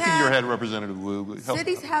you're shaking your head, Representative Wu.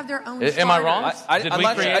 Cities have their own Am I wrong? I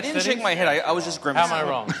didn't shake my head. I was just grimacing. How am I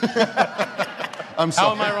wrong? I'm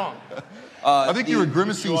sorry. How am I wrong? I think you were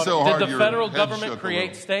grimacing so hard. Did the federal government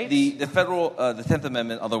create states? The 10th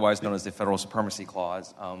Amendment, otherwise known as the Federal Supremacy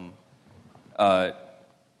Clause,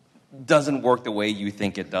 doesn't work the way you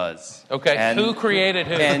think it does. Okay, and who created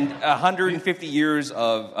who? And 150 years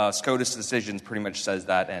of SCOTUS decisions pretty much says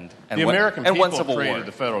that. And the American people created war.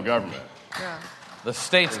 The federal government. Yeah. The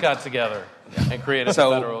states got together and created the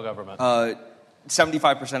federal government.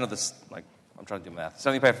 75% of the, I'm trying to do math,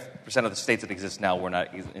 75% of the states that exist now were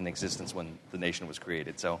not in existence when the nation was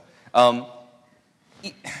created. So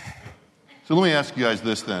let me ask you guys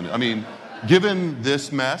this then. I mean, given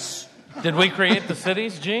this mess... Did we create the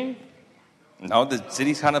cities, Gene? No, the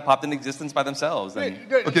cities kind of popped into existence by themselves. Okay,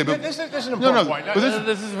 but this is an important point.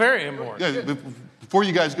 This is very important. Yeah, before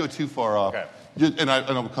you guys go too far off, okay. and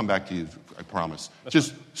I'll come back to you, I promise.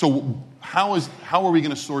 Just so, how are we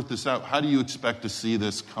going to sort this out? How do you expect to see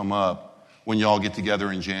this come up when you all get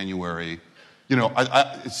together in January? You know,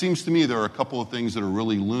 it seems to me there are a couple of things that are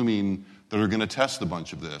really looming that are going to test a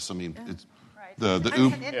bunch of this. I mean, it's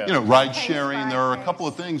ride sharing. There are a couple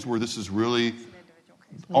of things where this is really,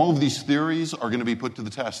 all of these theories are going to be put to the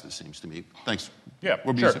test, it seems to me. Thanks. Yeah,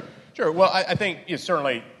 sure. Well, I think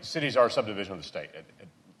certainly cities are a subdivision of the state.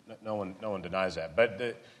 No one denies that. But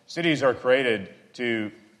the cities are created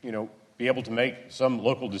to, be able to make some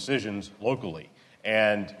local decisions locally.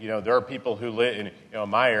 And, there are people who live in,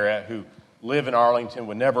 my area who live in Arlington,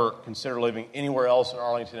 would never consider living anywhere else in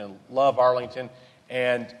Arlington and love Arlington.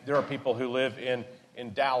 And there are people who live in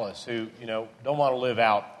Dallas who, don't want to live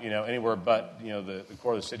out, anywhere but, the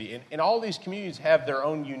core of the city. And all these communities have their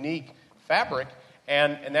own unique fabric,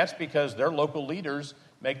 and that's because their local leaders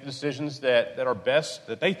make the decisions that are best,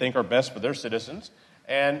 that they think are best for their citizens.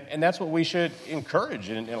 And that's what we should encourage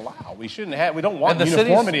and allow. We don't want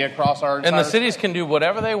uniformity across our entire And the cities can do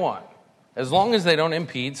whatever they want, as long as they don't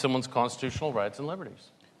impede someone's constitutional rights and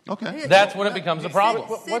liberties. Okay. That's when it becomes a problem.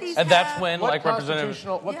 And that's when, what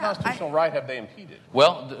constitutional right have they impeded?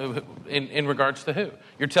 Well, in regards to who?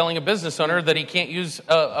 You're telling a business owner that he can't use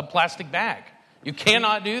a plastic bag. You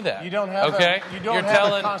cannot do that. You don't have a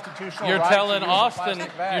constitutional right to use a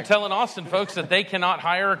plastic bag. You're telling Austin folks that they cannot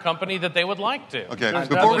hire a company that they would like to. Okay.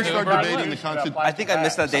 Before we start debating the Constitution, I think I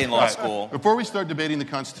missed that day in law school. Before we start debating the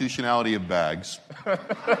constitutionality of bags,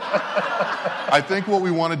 I think what we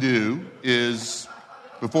want to do is,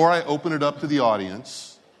 before I open it up to the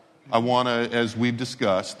audience, I want to, as we've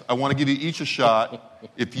discussed, I want to give you each a shot.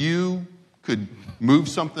 If you could move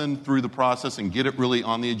something through the process and get it really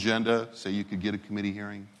on the agenda, say you could get a committee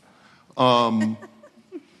hearing,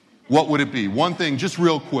 what would it be? One thing, just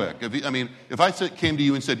real quick. If I came to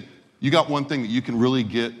you and said, you got one thing that you can really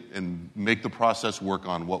get and make the process work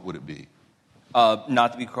on, what would it be?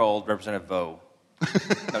 Not to be called Representative Vo.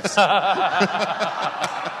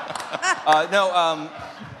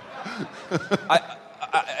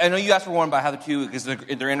 I know you asked for one, but I have the two because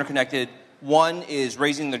they're interconnected. One is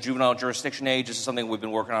raising the juvenile jurisdiction age. This is something we've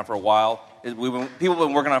been working on for a while. People have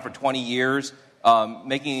been working on it for 20 years,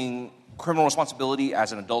 making criminal responsibility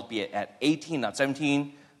as an adult be at 18, not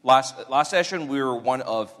 17. Last session, we were one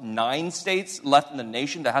of 9 states left in the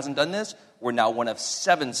nation that hasn't done this. We're now one of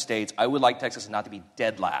 7 states. I would like Texas not to be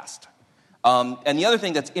dead last. And the other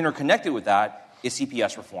thing that's interconnected with that is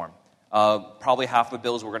CPS reform. Probably half the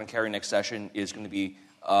bills we're going to carry next session is going to be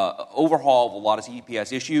overhaul of a lot of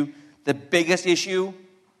CPS issue. The biggest issue,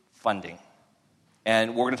 funding.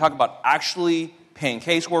 And we're going to talk about actually paying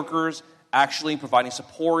caseworkers, actually providing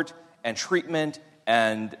support and treatment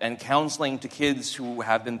and counseling to kids who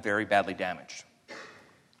have been very badly damaged.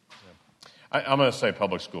 I'm going to say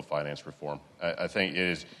public school finance reform. I think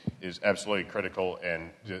it is absolutely critical, and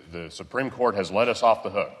the Supreme Court has let us off the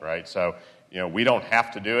hook, right? So, we don't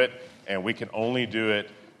have to do it, and we can only do it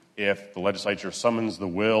if the legislature summons the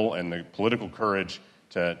will and the political courage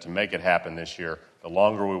to make it happen this year. The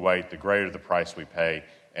longer we wait, the greater the price we pay,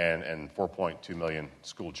 and 4.2 million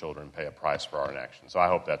school children pay a price for our inaction. So I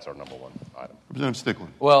hope that's our number one item. Representative Stickland.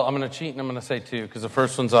 Well, I'm going to cheat and I'm going to say 2 because the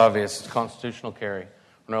first one's obvious. It's constitutional carry.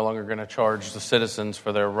 We're no longer going to charge the citizens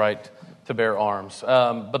for their right to bear arms.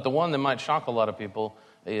 But the one that might shock a lot of people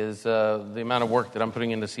is the amount of work that I'm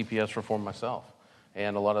putting into CPS reform myself.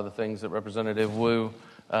 And a lot of the things that Representative Wu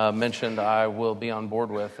mentioned I will be on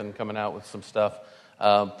board with and coming out with some stuff.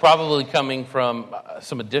 Probably coming from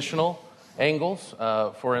some additional angles.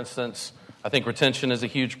 For instance, I think retention is a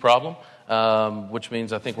huge problem, which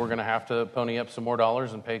means I think we're going to have to pony up some more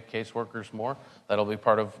dollars and pay caseworkers more. That'll be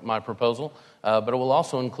part of my proposal. But it will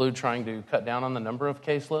also include trying to cut down on the number of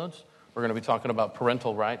caseloads. We're going to be talking about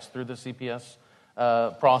parental rights through the CPS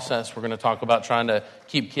process. We're going to talk about trying to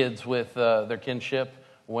keep kids with their kinship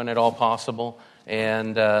when at all possible,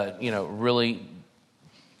 and really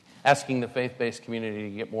asking the faith-based community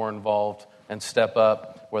to get more involved and step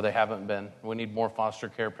up where they haven't been. We need more foster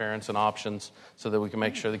care parents and options so that we can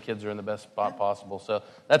make sure the kids are in the best spot possible. So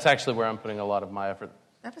that's actually where I'm putting a lot of my effort.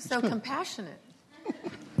 That was so compassionate.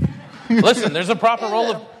 Listen, there is a proper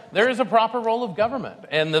role of government,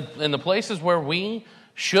 and in the places where we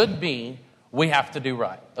should be, we have to do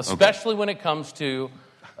right, especially when it comes to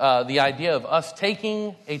the idea of us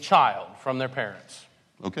taking a child from their parents.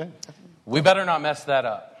 Okay. We better not mess that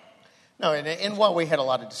up. No, and while we had a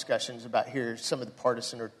lot of discussions about here, some of the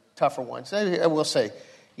partisan or tougher ones, I will say,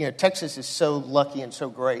 Texas is so lucky and so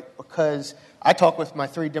great because I talk with my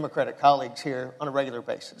 3 Democratic colleagues here on a regular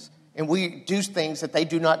basis. And we do things that they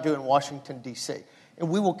do not do in Washington, D.C. And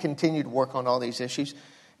we will continue to work on all these issues.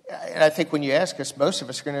 And I think when you ask us, most of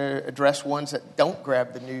us are going to address ones that don't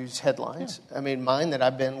grab the news headlines. Yeah. I mean, mine that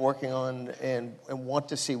I've been working on and want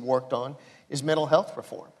to see worked on is mental health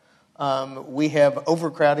reform. We have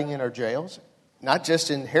overcrowding in our jails, not just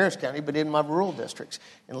in Harris County, but in my rural districts.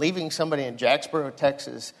 And leaving somebody in Jacksboro,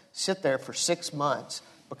 Texas, sit there for 6 months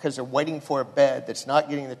because they're waiting for a bed that's not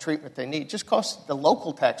getting the treatment they need just costs the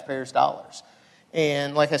local taxpayers dollars.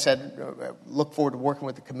 And like I said, look forward to working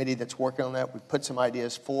with the committee that's working on that. We put some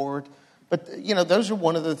ideas forward. But, those are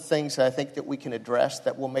one of the things that I think that we can address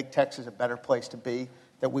that will make Texas a better place to be,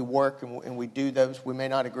 that we work and we do those. We may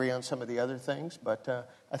not agree on some of the other things, but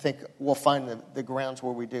I think we'll find the grounds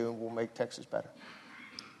where we do, and we'll make Texas better.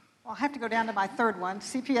 I'll have to go down to my third one.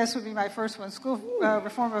 CPS would be my first one.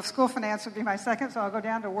 Reform of school finance would be my second, so I'll go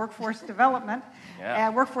down to workforce development. Yeah.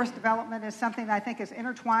 And workforce development is something that I think is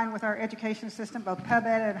intertwined with our education system, both pub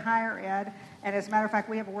ed and higher ed. And as a matter of fact,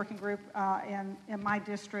 we have a working group in my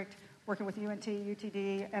district working with UNT,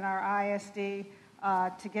 UTD, and our ISD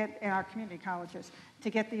to get in our community colleges to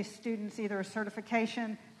get these students either a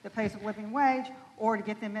certification that pays a living wage or to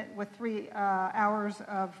get them with 3 hours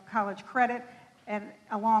of college credit. And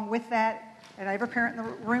along with that, and every parent in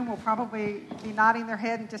the room will probably be nodding their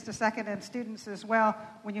head in just a second, and students as well,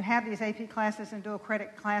 when you have these AP classes and dual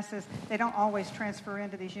credit classes, they don't always transfer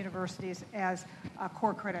into these universities as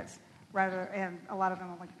core credits, and a lot of them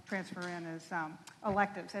only transfer in as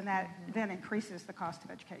electives, and that then increases the cost of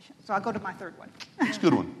education. So I'll go to my third one. That's a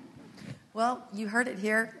good one. Well, you heard it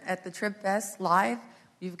here at the Trib Fest live.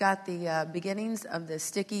 You've got the beginnings of the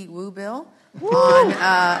Sticky Woo bill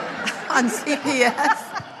on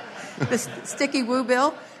CPS. The Sticky Woo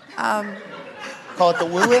bill. Call it the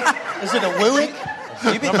Wooick? Is it a Wooick?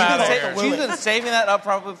 She's been saving that up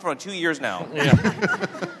probably for 2 years now.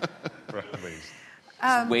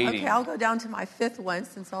 Waiting. Okay, I'll go down to my fifth one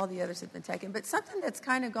since all the others have been taken. But something that's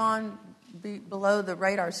kind of gone below the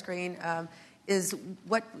radar screen is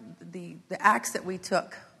what the acts that we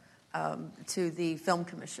took to the Film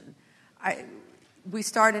Commission. We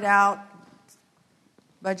started out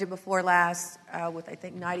budget before last with, I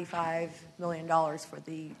think, $95 million for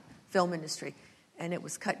the film industry. And it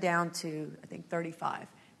was cut down to, I think, 35.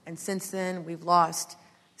 And since then, we've lost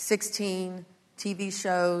 16 TV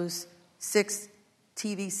shows, 6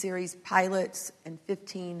 TV series pilots, and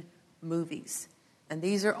 15 movies. And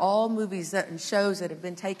these are all movies and shows that have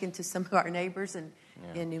been taken to some of our neighbors in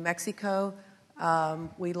New Mexico.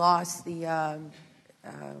 We lost the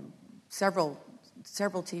several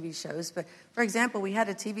TV shows. But, for example, we had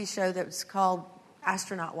a TV show that was called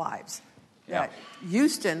Astronaut Wives that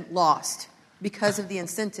Houston lost because of the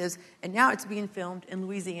incentives, and now it's being filmed in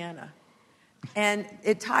Louisiana. And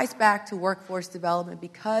it ties back to workforce development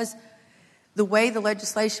because the way the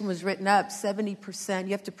legislation was written up, 70%,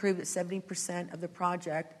 you have to prove that 70% of the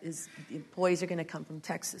project is the employees are going to come from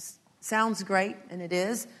Texas. Sounds great, and it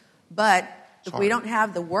is, but if we don't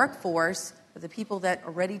have the workforce, the people that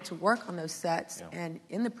are ready to work on those sets and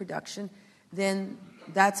in the production, then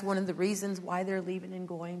that's one of the reasons why they're leaving and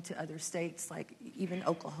going to other states, like even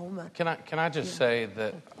Oklahoma. Can I just say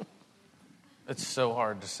that it's so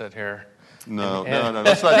hard to sit here. No. You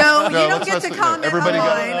don't get to comment everybody on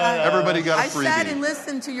got, mine. everybody got a freebie. I sat and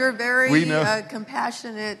listened to your very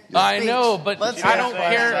compassionate speech. I know, but I don't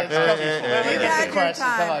care. You had your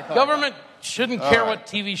time. Government shouldn't care what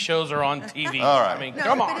TV shows are on TV. All right. I mean, No,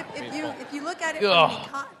 come but on. If you look at it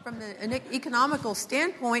from an economical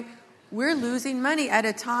standpoint, we're losing money at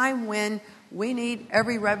a time when we need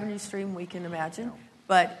every revenue stream we can imagine.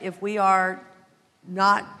 But if we are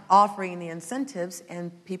not offering the incentives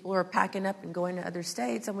and people are packing up and going to other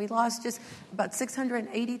states, and we lost just about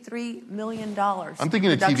 $683 million. I'm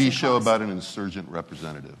thinking a TV show about an insurgent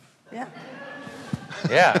representative. Yeah.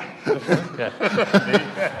 Yeah.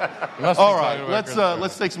 All right,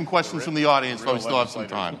 let's take some questions from the audience while we still have some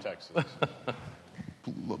time.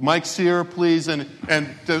 Mike's here, please, and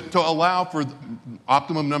to allow for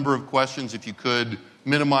optimum number of questions, if you could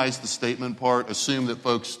minimize the statement part, assume that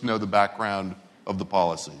folks know the background of the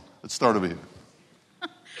policy. Let's start over here. I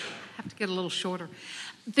have to get a little shorter.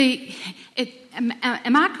 Am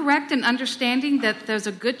I correct in understanding that there's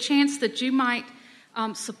a good chance that you might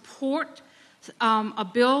support a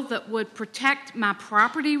bill that would protect my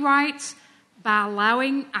property rights by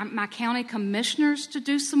allowing my county commissioners to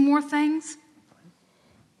do some more things?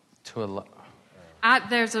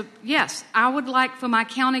 Yes, I would like for my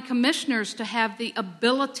county commissioners to have the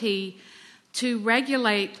ability to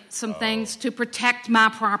regulate some things to protect my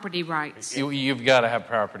property rights. You've got to have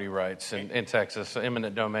property rights in Texas.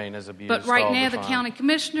 Eminent domain is abused. But right all now, the the time. county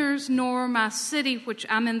commissioners nor my city, which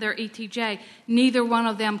I'm in their ETJ, neither one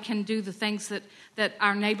of them can do the things that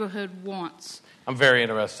our neighborhood wants. I'm very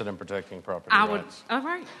interested in protecting property rights. All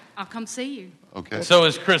right, I'll come see you. Okay. So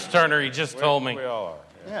is Chris Turner. He just told me. We all are.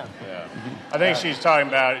 Yeah. I think she's talking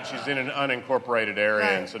about she's in an unincorporated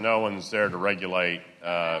area, and so no one's there to regulate.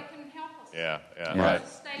 Right.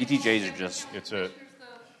 ETJs are just, It's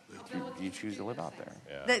you choose to live out there.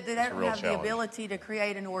 They don't have the ability to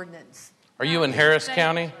create an ordinance. Are you in Harris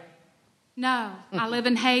County? No, I live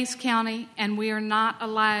in Hayes County, and we are not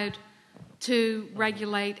allowed to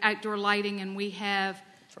regulate outdoor lighting, and we have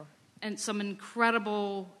some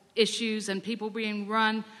incredible issues and people being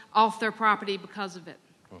run off their property because of it.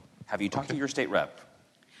 Have you talked to your state rep?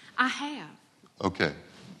 I have. Okay.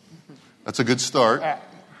 That's a good start.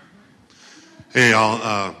 Hey,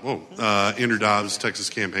 Andrew Dobbs, Texas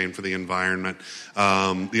Campaign for the Environment.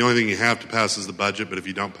 The only thing you have to pass is the budget, but if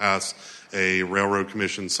you don't pass a Railroad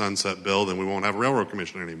Commission sunset bill, then we won't have a Railroad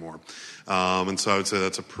Commission anymore. And so I would say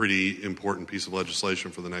that's a pretty important piece of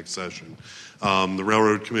legislation for the next session. The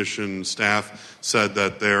Railroad Commission staff said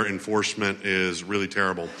that their enforcement is really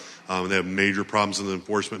terrible. They have major problems with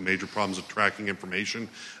enforcement, major problems with tracking information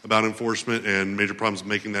about enforcement, and major problems with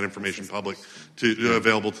making that information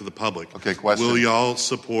available to the public. Okay, question. Will y'all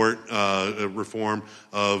support a reform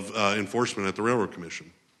of enforcement at the Railroad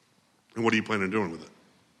Commission? And what are you planning on doing with it?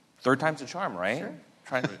 Third time's a charm, right?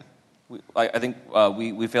 Sure. I think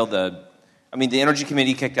we failed the Energy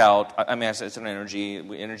Committee kicked out. It's an Energy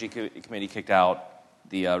Committee kicked out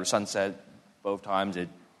the sunset both times. It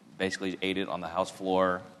basically ate it on the House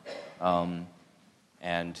floor.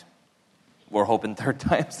 and we're hoping third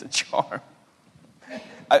time's the charm.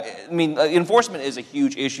 I mean, enforcement is a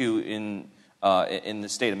huge issue in the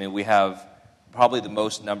state. I mean, we have probably the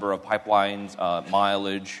most number of pipelines,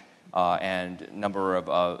 mileage, and number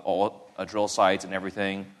of drill sites and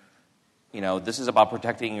everything. This is about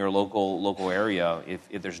protecting your local area.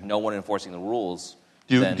 If there's no one enforcing the rules,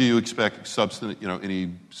 do you expect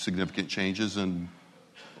any significant changes in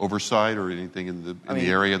oversight or anything in the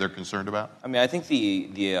area they're concerned about? I mean, I think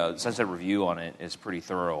the sunset review on it is pretty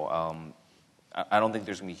thorough. I don't think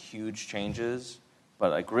there's going to be huge changes,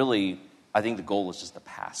 but really, I think the goal is just to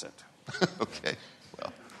pass it. Okay.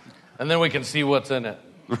 Well. And then we can see what's in it.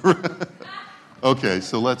 Okay,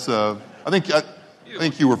 so let's. I think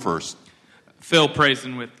you were first. Phil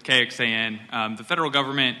Prayson with KXAN. The federal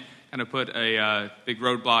government kind of put a big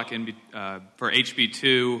roadblock in for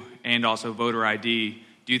HB2 and also voter ID.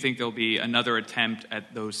 Do you think there'll be another attempt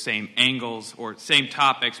at those same angles or same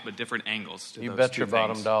topics but different angles to you those bet two your things?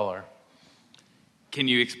 bottom dollar. Can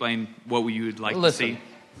you explain what you would like Listen, to see?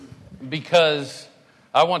 Because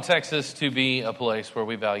I want Texas to be a place where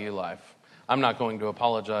we value life. I'm not going to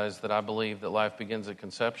apologize that I believe that life begins at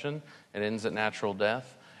conception and ends at natural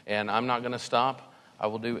death, and I'm not going to stop. I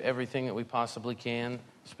will do everything that we possibly can,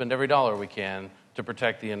 spend every dollar we can to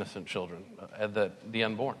protect the innocent children, the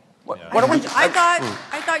unborn.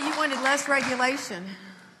 I thought you wanted less regulation.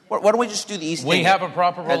 Why don't we just do the easy thing? We have a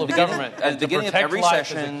proper role of government. At the beginning of every life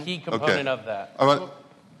session, is a key component of that. All right.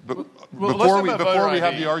 Before we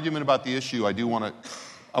have the argument about the issue, I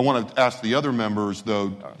want to ask the other members, though,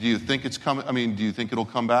 do you think it's coming? I mean, do you think it'll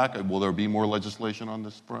come back? Will there be more legislation on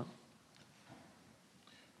this front?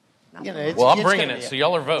 I'm bringing it, so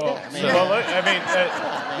y'all are voting. Wait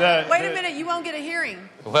a minute, you won't get a hearing.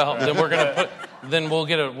 Well, then we'll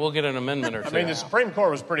get an amendment or two. I mean, the Supreme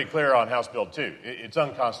Court was pretty clear on House Bill 2. It's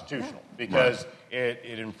unconstitutional because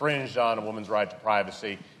it infringed on a woman's right to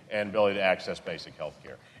privacy and ability to access basic health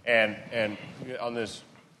care. And on this,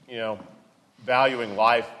 valuing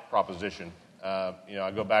life proposition,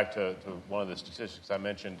 I go back to one of the statistics I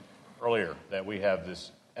mentioned earlier, that we have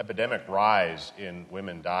this epidemic rise in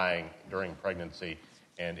women dying during pregnancy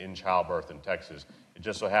and in childbirth in Texas. It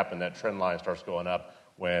just so happened that trend line starts going up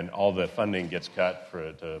when all the funding gets cut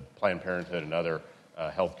to Planned Parenthood and other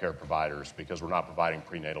health care providers because we're not providing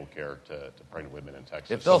prenatal care to pregnant women in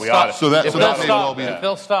Texas. If they'll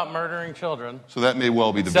stop murdering children, so that may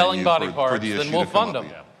well be the selling body for parts, the issue then we'll to come fund up.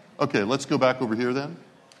 them. Yeah. Okay, let's go back over here then.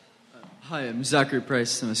 Hi, I'm Zachary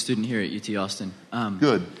Price. I'm a student here at UT Austin.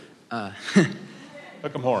 Good.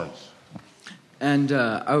 Hook 'em horns. And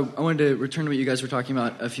I wanted to return to what you guys were talking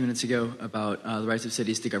about a few minutes ago about the rights of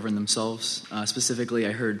cities to govern themselves. Specifically,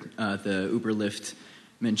 I heard the Uber Lyft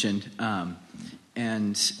mentioned,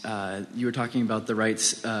 and you were talking about the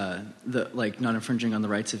rights, not infringing on the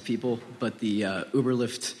rights of people. But the Uber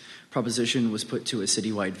Lyft proposition was put to a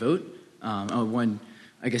citywide vote.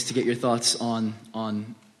 I guess to get your thoughts on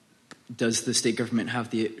should the state government have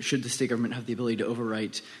the ability to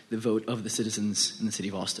overwrite the vote of the citizens in the city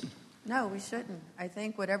of Austin? No, we shouldn't. I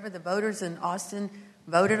think whatever the voters in Austin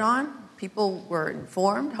voted on, people were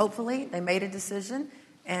informed, hopefully. They made a decision,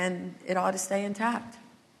 and it ought to stay intact.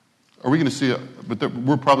 Are we going to see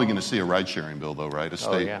we're probably going to see a ride-sharing bill, though, right? A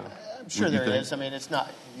state. Yeah. I'm sure there is. I mean,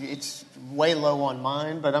 it's way low on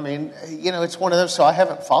mine, but I mean, it's one of those, so I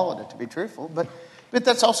haven't followed it, to be truthful. But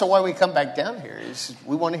that's also why we come back down here, is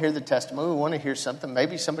we want to hear the testimony. We want to hear something.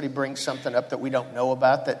 Maybe somebody brings something up that we don't know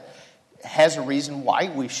about that has a reason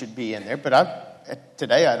why we should be in there. But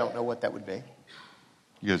today, I don't know what that would be.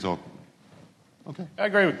 You guys all? Okay. I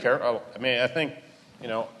agree with Carol. I mean, I think,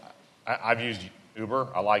 I've used Uber.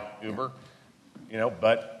 I like Uber.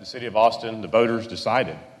 But the city of Austin, the voters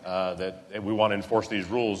decided that we want to enforce these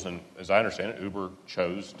rules. And as I understand it, Uber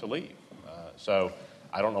chose to leave. So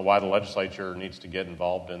I don't know why the legislature needs to get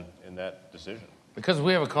involved in that decision. Because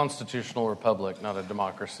we have a constitutional republic, not a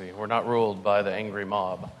democracy. We're not ruled by the angry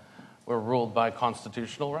mob. We're ruled by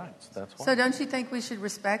constitutional rights. That's why. So don't you think we should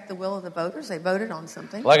respect the will of the voters? They voted on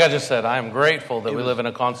something. Like I just said, I am grateful that we live in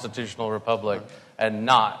a constitutional republic and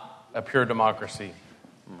not a pure democracy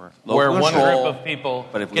where one group of people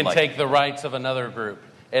can take the rights of another group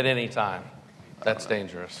at any time. That's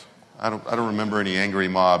dangerous. I don't remember any angry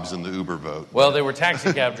mobs in the Uber vote. Well, they were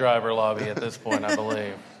taxi cab driver lobby at this point, I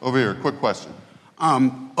believe. Over here, quick question.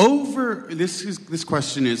 This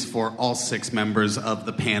question is for all 6 members of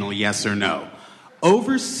the panel, yes or no.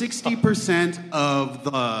 Over 60% of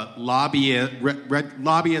the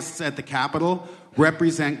lobbyists at the Capitol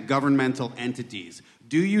represent governmental entities.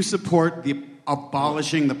 Do you support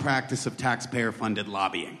abolishing the practice of taxpayer-funded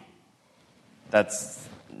lobbying? That's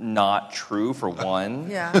not true, for one.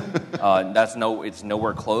 Yeah. It's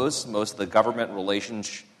nowhere close. Most of the government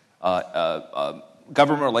relations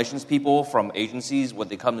people from agencies, what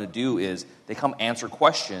they come to do is they come answer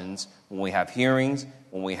questions when we have hearings,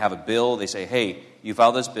 when we have a bill. They say, hey, you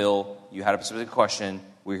filed this bill, you had a specific question,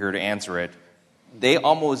 we're here to answer it. They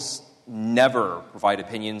almost never provide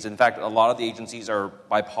opinions. In fact, a lot of the agencies are,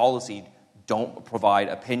 by policy, don't provide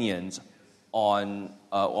opinions on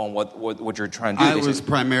what you're trying to do. I was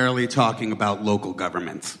primarily talking about local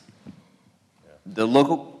governments. The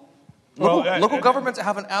local governments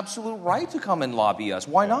have an absolute right to come and lobby us.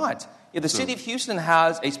 Why not? If the city of Houston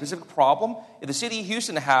has a specific problem, if the city of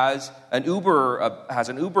Houston has an Uber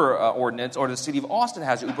ordinance, or the city of Austin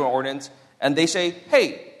has an Uber ordinance, and they say,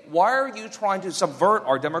 hey, why are you trying to subvert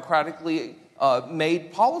our democratically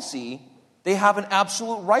made policy? They have an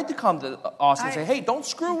absolute right to come to Austin and say, hey, don't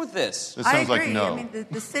screw with this. It sounds I agree. like no. I mean, if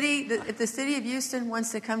the city of Houston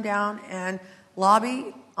wants to come down and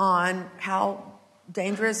lobby on how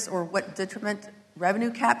dangerous or what detriment revenue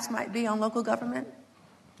caps might be on local government,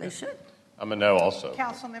 they should. I'm a no also.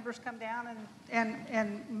 Council members come down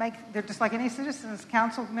and they're just like any citizens.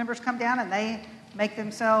 Council members come down and they make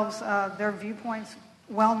themselves, their viewpoints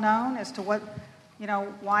well known as to what,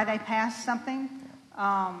 why they passed something.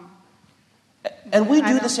 And we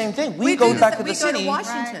do the same thing. We go back to the city. We go to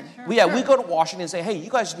Washington. Right, sure. We go to Washington and say, hey, you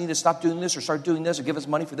guys need to stop doing this or start doing this or give us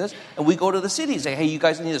money for this. And we go to the city and say, hey, you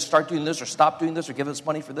guys need to start doing this or stop doing this or give us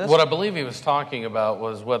money for this. What I believe he was talking about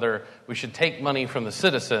was whether we should take money from the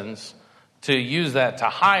citizens to use that to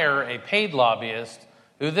hire a paid lobbyist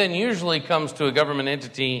who then usually comes to a government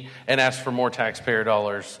entity and asks for more taxpayer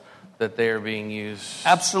dollars that they are being used.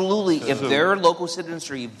 Absolutely. If their local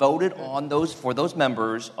citizenry voted on for those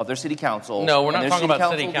members of their city council, no, we're not talking about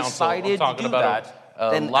city council. Decided I'm talking to do about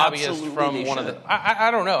that, a lobbyist from one of the. I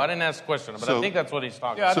don't know. I didn't ask the question, but I think that's what he's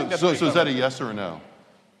talking about. So is that a yes or a no?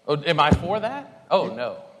 Oh, am I for that? Oh,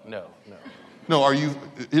 no. No, are you?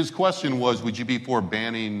 His question was, would you be for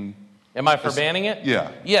banning? Am I for banning it?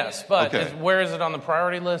 Yeah. Yes, but Okay. Where is it on the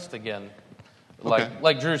priority list again?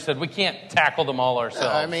 Like Drew said, we can't tackle them all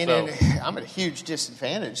ourselves. And I'm at a huge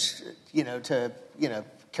disadvantage,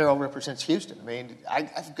 Carol represents Houston. I mean,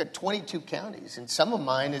 I've got 22 counties, and some of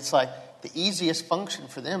mine, it's like the easiest function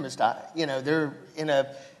for them is to, they're in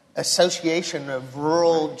a association of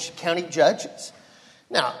rural county judges.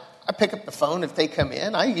 Now, I pick up the phone if they come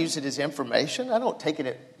in. I use it as information. I don't take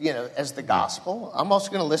it, as the gospel. I'm also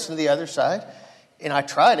going to listen to the other side, and I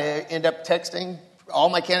try to end up texting all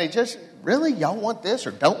my county judges. Really, y'all want this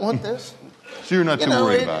or don't want this? So you're not too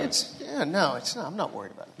worried about it? No, it's not. I'm not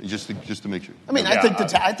worried about it. Just to make sure. I mean, I think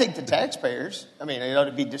the taxpayers. I mean, it ought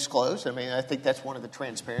to be disclosed. I mean, I think that's one of the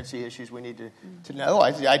transparency issues we need to know.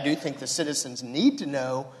 I do think the citizens need to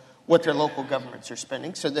know what their local governments are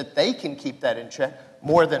spending so that they can keep that in check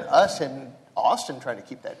more than us in Austin trying to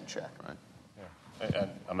keep that in check. Right. Yeah.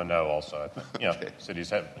 I'm a no also.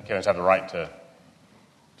 Counties have the right to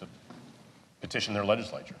petition their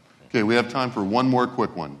legislature. Okay, we have time for one more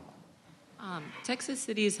quick one. Texas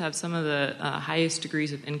cities have some of the highest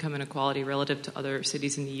degrees of income inequality relative to other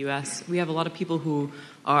cities in the U.S. We have a lot of people who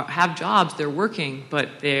have jobs, they're working,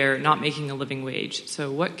 but they're not making a living wage.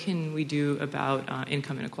 So what can we do about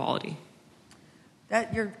income inequality?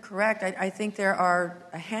 You're correct. I think there are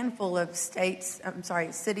a handful of cities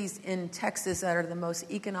in Texas that are the most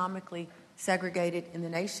economically segregated in the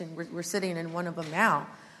nation. We're sitting in one of them now.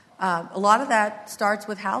 A lot of that starts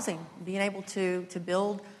with housing, being able to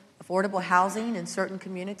build affordable housing in certain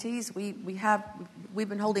communities. We've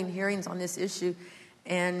been holding hearings on this issue,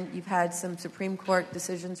 and you've had some Supreme Court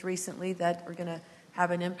decisions recently that are going to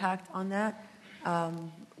have an impact on that.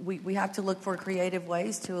 We have to look for creative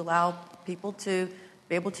ways to allow people to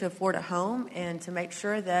be able to afford a home and to make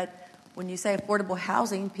sure that when you say affordable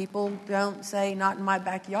housing, people don't say not in my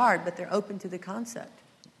backyard, but they're open to the concept.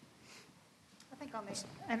 I think on the,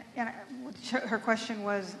 and her question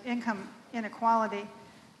was income inequality.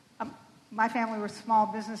 My family were small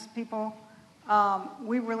business people.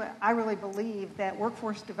 I really believe that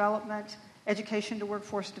workforce development, education to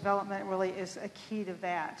workforce development, really is a key to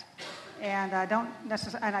that. And I don't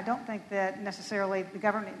think that necessarily the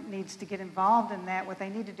government needs to get involved in that. What they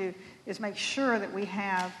need to do is make sure that we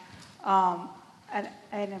have an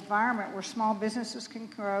environment where small businesses can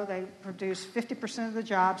grow. They produce 50% of the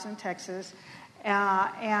jobs in Texas,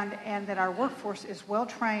 and that our workforce is well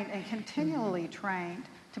trained and continually trained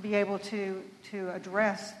to be able to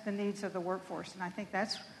address the needs of the workforce. And I think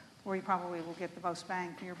that's where you probably will get the most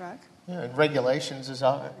bang for your buck. Yeah, and regulations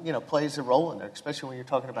plays a role in there, especially when you're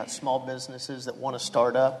talking about small businesses that want to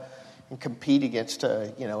start up. and compete against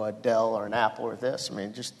a Dell or an Apple or this. I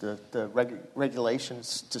mean, just the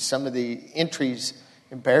regulations to some of the entries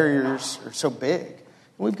and barriers are so big. And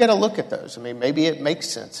we've got to look at those. I mean, maybe it makes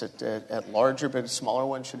sense at larger, but a smaller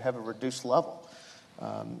one should have a reduced level.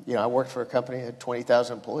 I worked for a company that had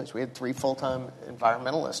 20,000 employees. We had 3 full-time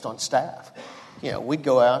environmentalists on staff. We'd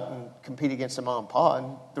go out and compete against the mom and pop,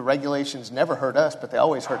 and the regulations never hurt us, but they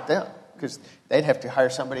always hurt them because they'd have to hire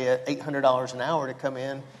somebody at $800 an hour to come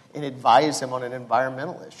in and advise them on an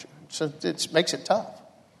environmental issue. So it makes it tough.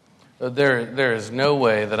 There is no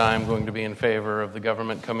way that I'm going to be in favor of the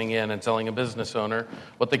government coming in and telling a business owner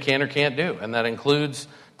what they can or can't do, and that includes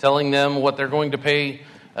telling them what they're going to pay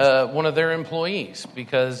one of their employees,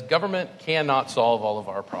 because government cannot solve all of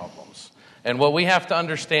our problems. And what we have to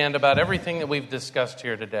understand about everything that we've discussed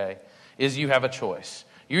here today is you have a choice.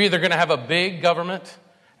 You're either going to have a big government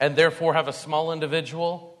and therefore have a small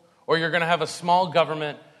individual, or you're going to have a small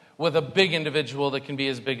government with a big individual that can be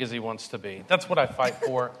as big as he wants to be. That's what I fight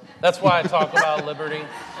for. That's why I talk about liberty.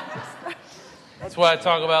 That's why I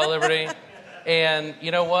talk about liberty. And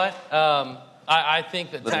you know what? I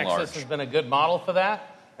think that Texas has been a good model for that.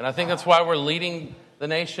 And I think that's why we're leading the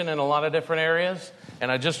nation in a lot of different areas.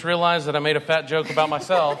 And I just realized that I made a fat joke about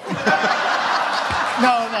myself. No,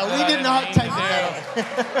 we did not take it there.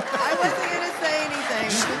 I wasn't going to say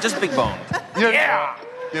anything. Just big bone. Yeah.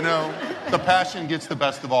 The passion gets the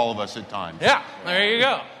best of all of us at times. Yeah, there you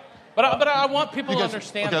go. But I want people to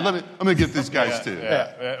understand that. Let me get these guys too.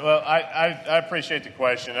 Yeah. Well, I appreciate the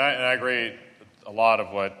question, and I agree with a lot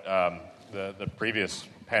of what the previous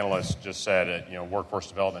panelists just said. Workforce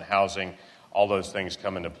development, housing, all those things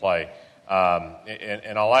come into play.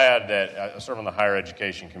 And I'll add that I serve on the Higher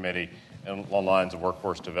Education Committee along the lines of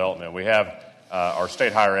workforce development. We have our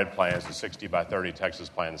state higher ed plan is the 60 by 30 Texas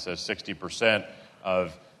plan that says 60%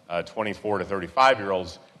 of 24 to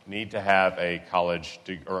 35-year-olds need to have a college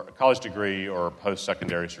degree or a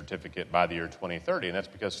post-secondary certificate by the year 2030, and that's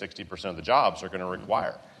because 60% of the jobs are going to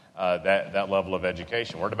require that level of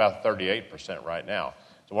education. We're at about 38% right now.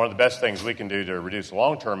 So one of the best things we can do to reduce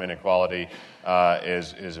long-term inequality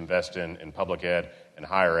is invest in public ed and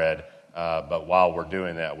higher ed. But while we're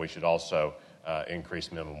doing that, we should also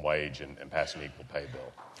increase minimum wage and pass an equal pay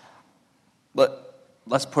bill. But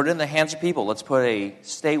let's put it in the hands of people. Let's put a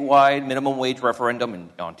statewide minimum wage referendum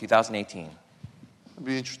on 2018. That'd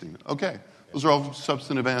be interesting. Okay. Those are all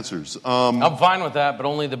substantive answers. I'm fine with that, but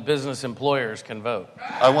only the business employers can vote.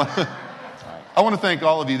 I want to thank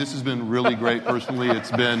all of you. This has been really great personally.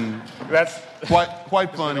 It's been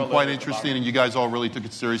quite fun and quite interesting, and you guys all really took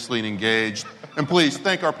it seriously and engaged. And please,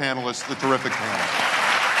 thank our panelists, the terrific panel.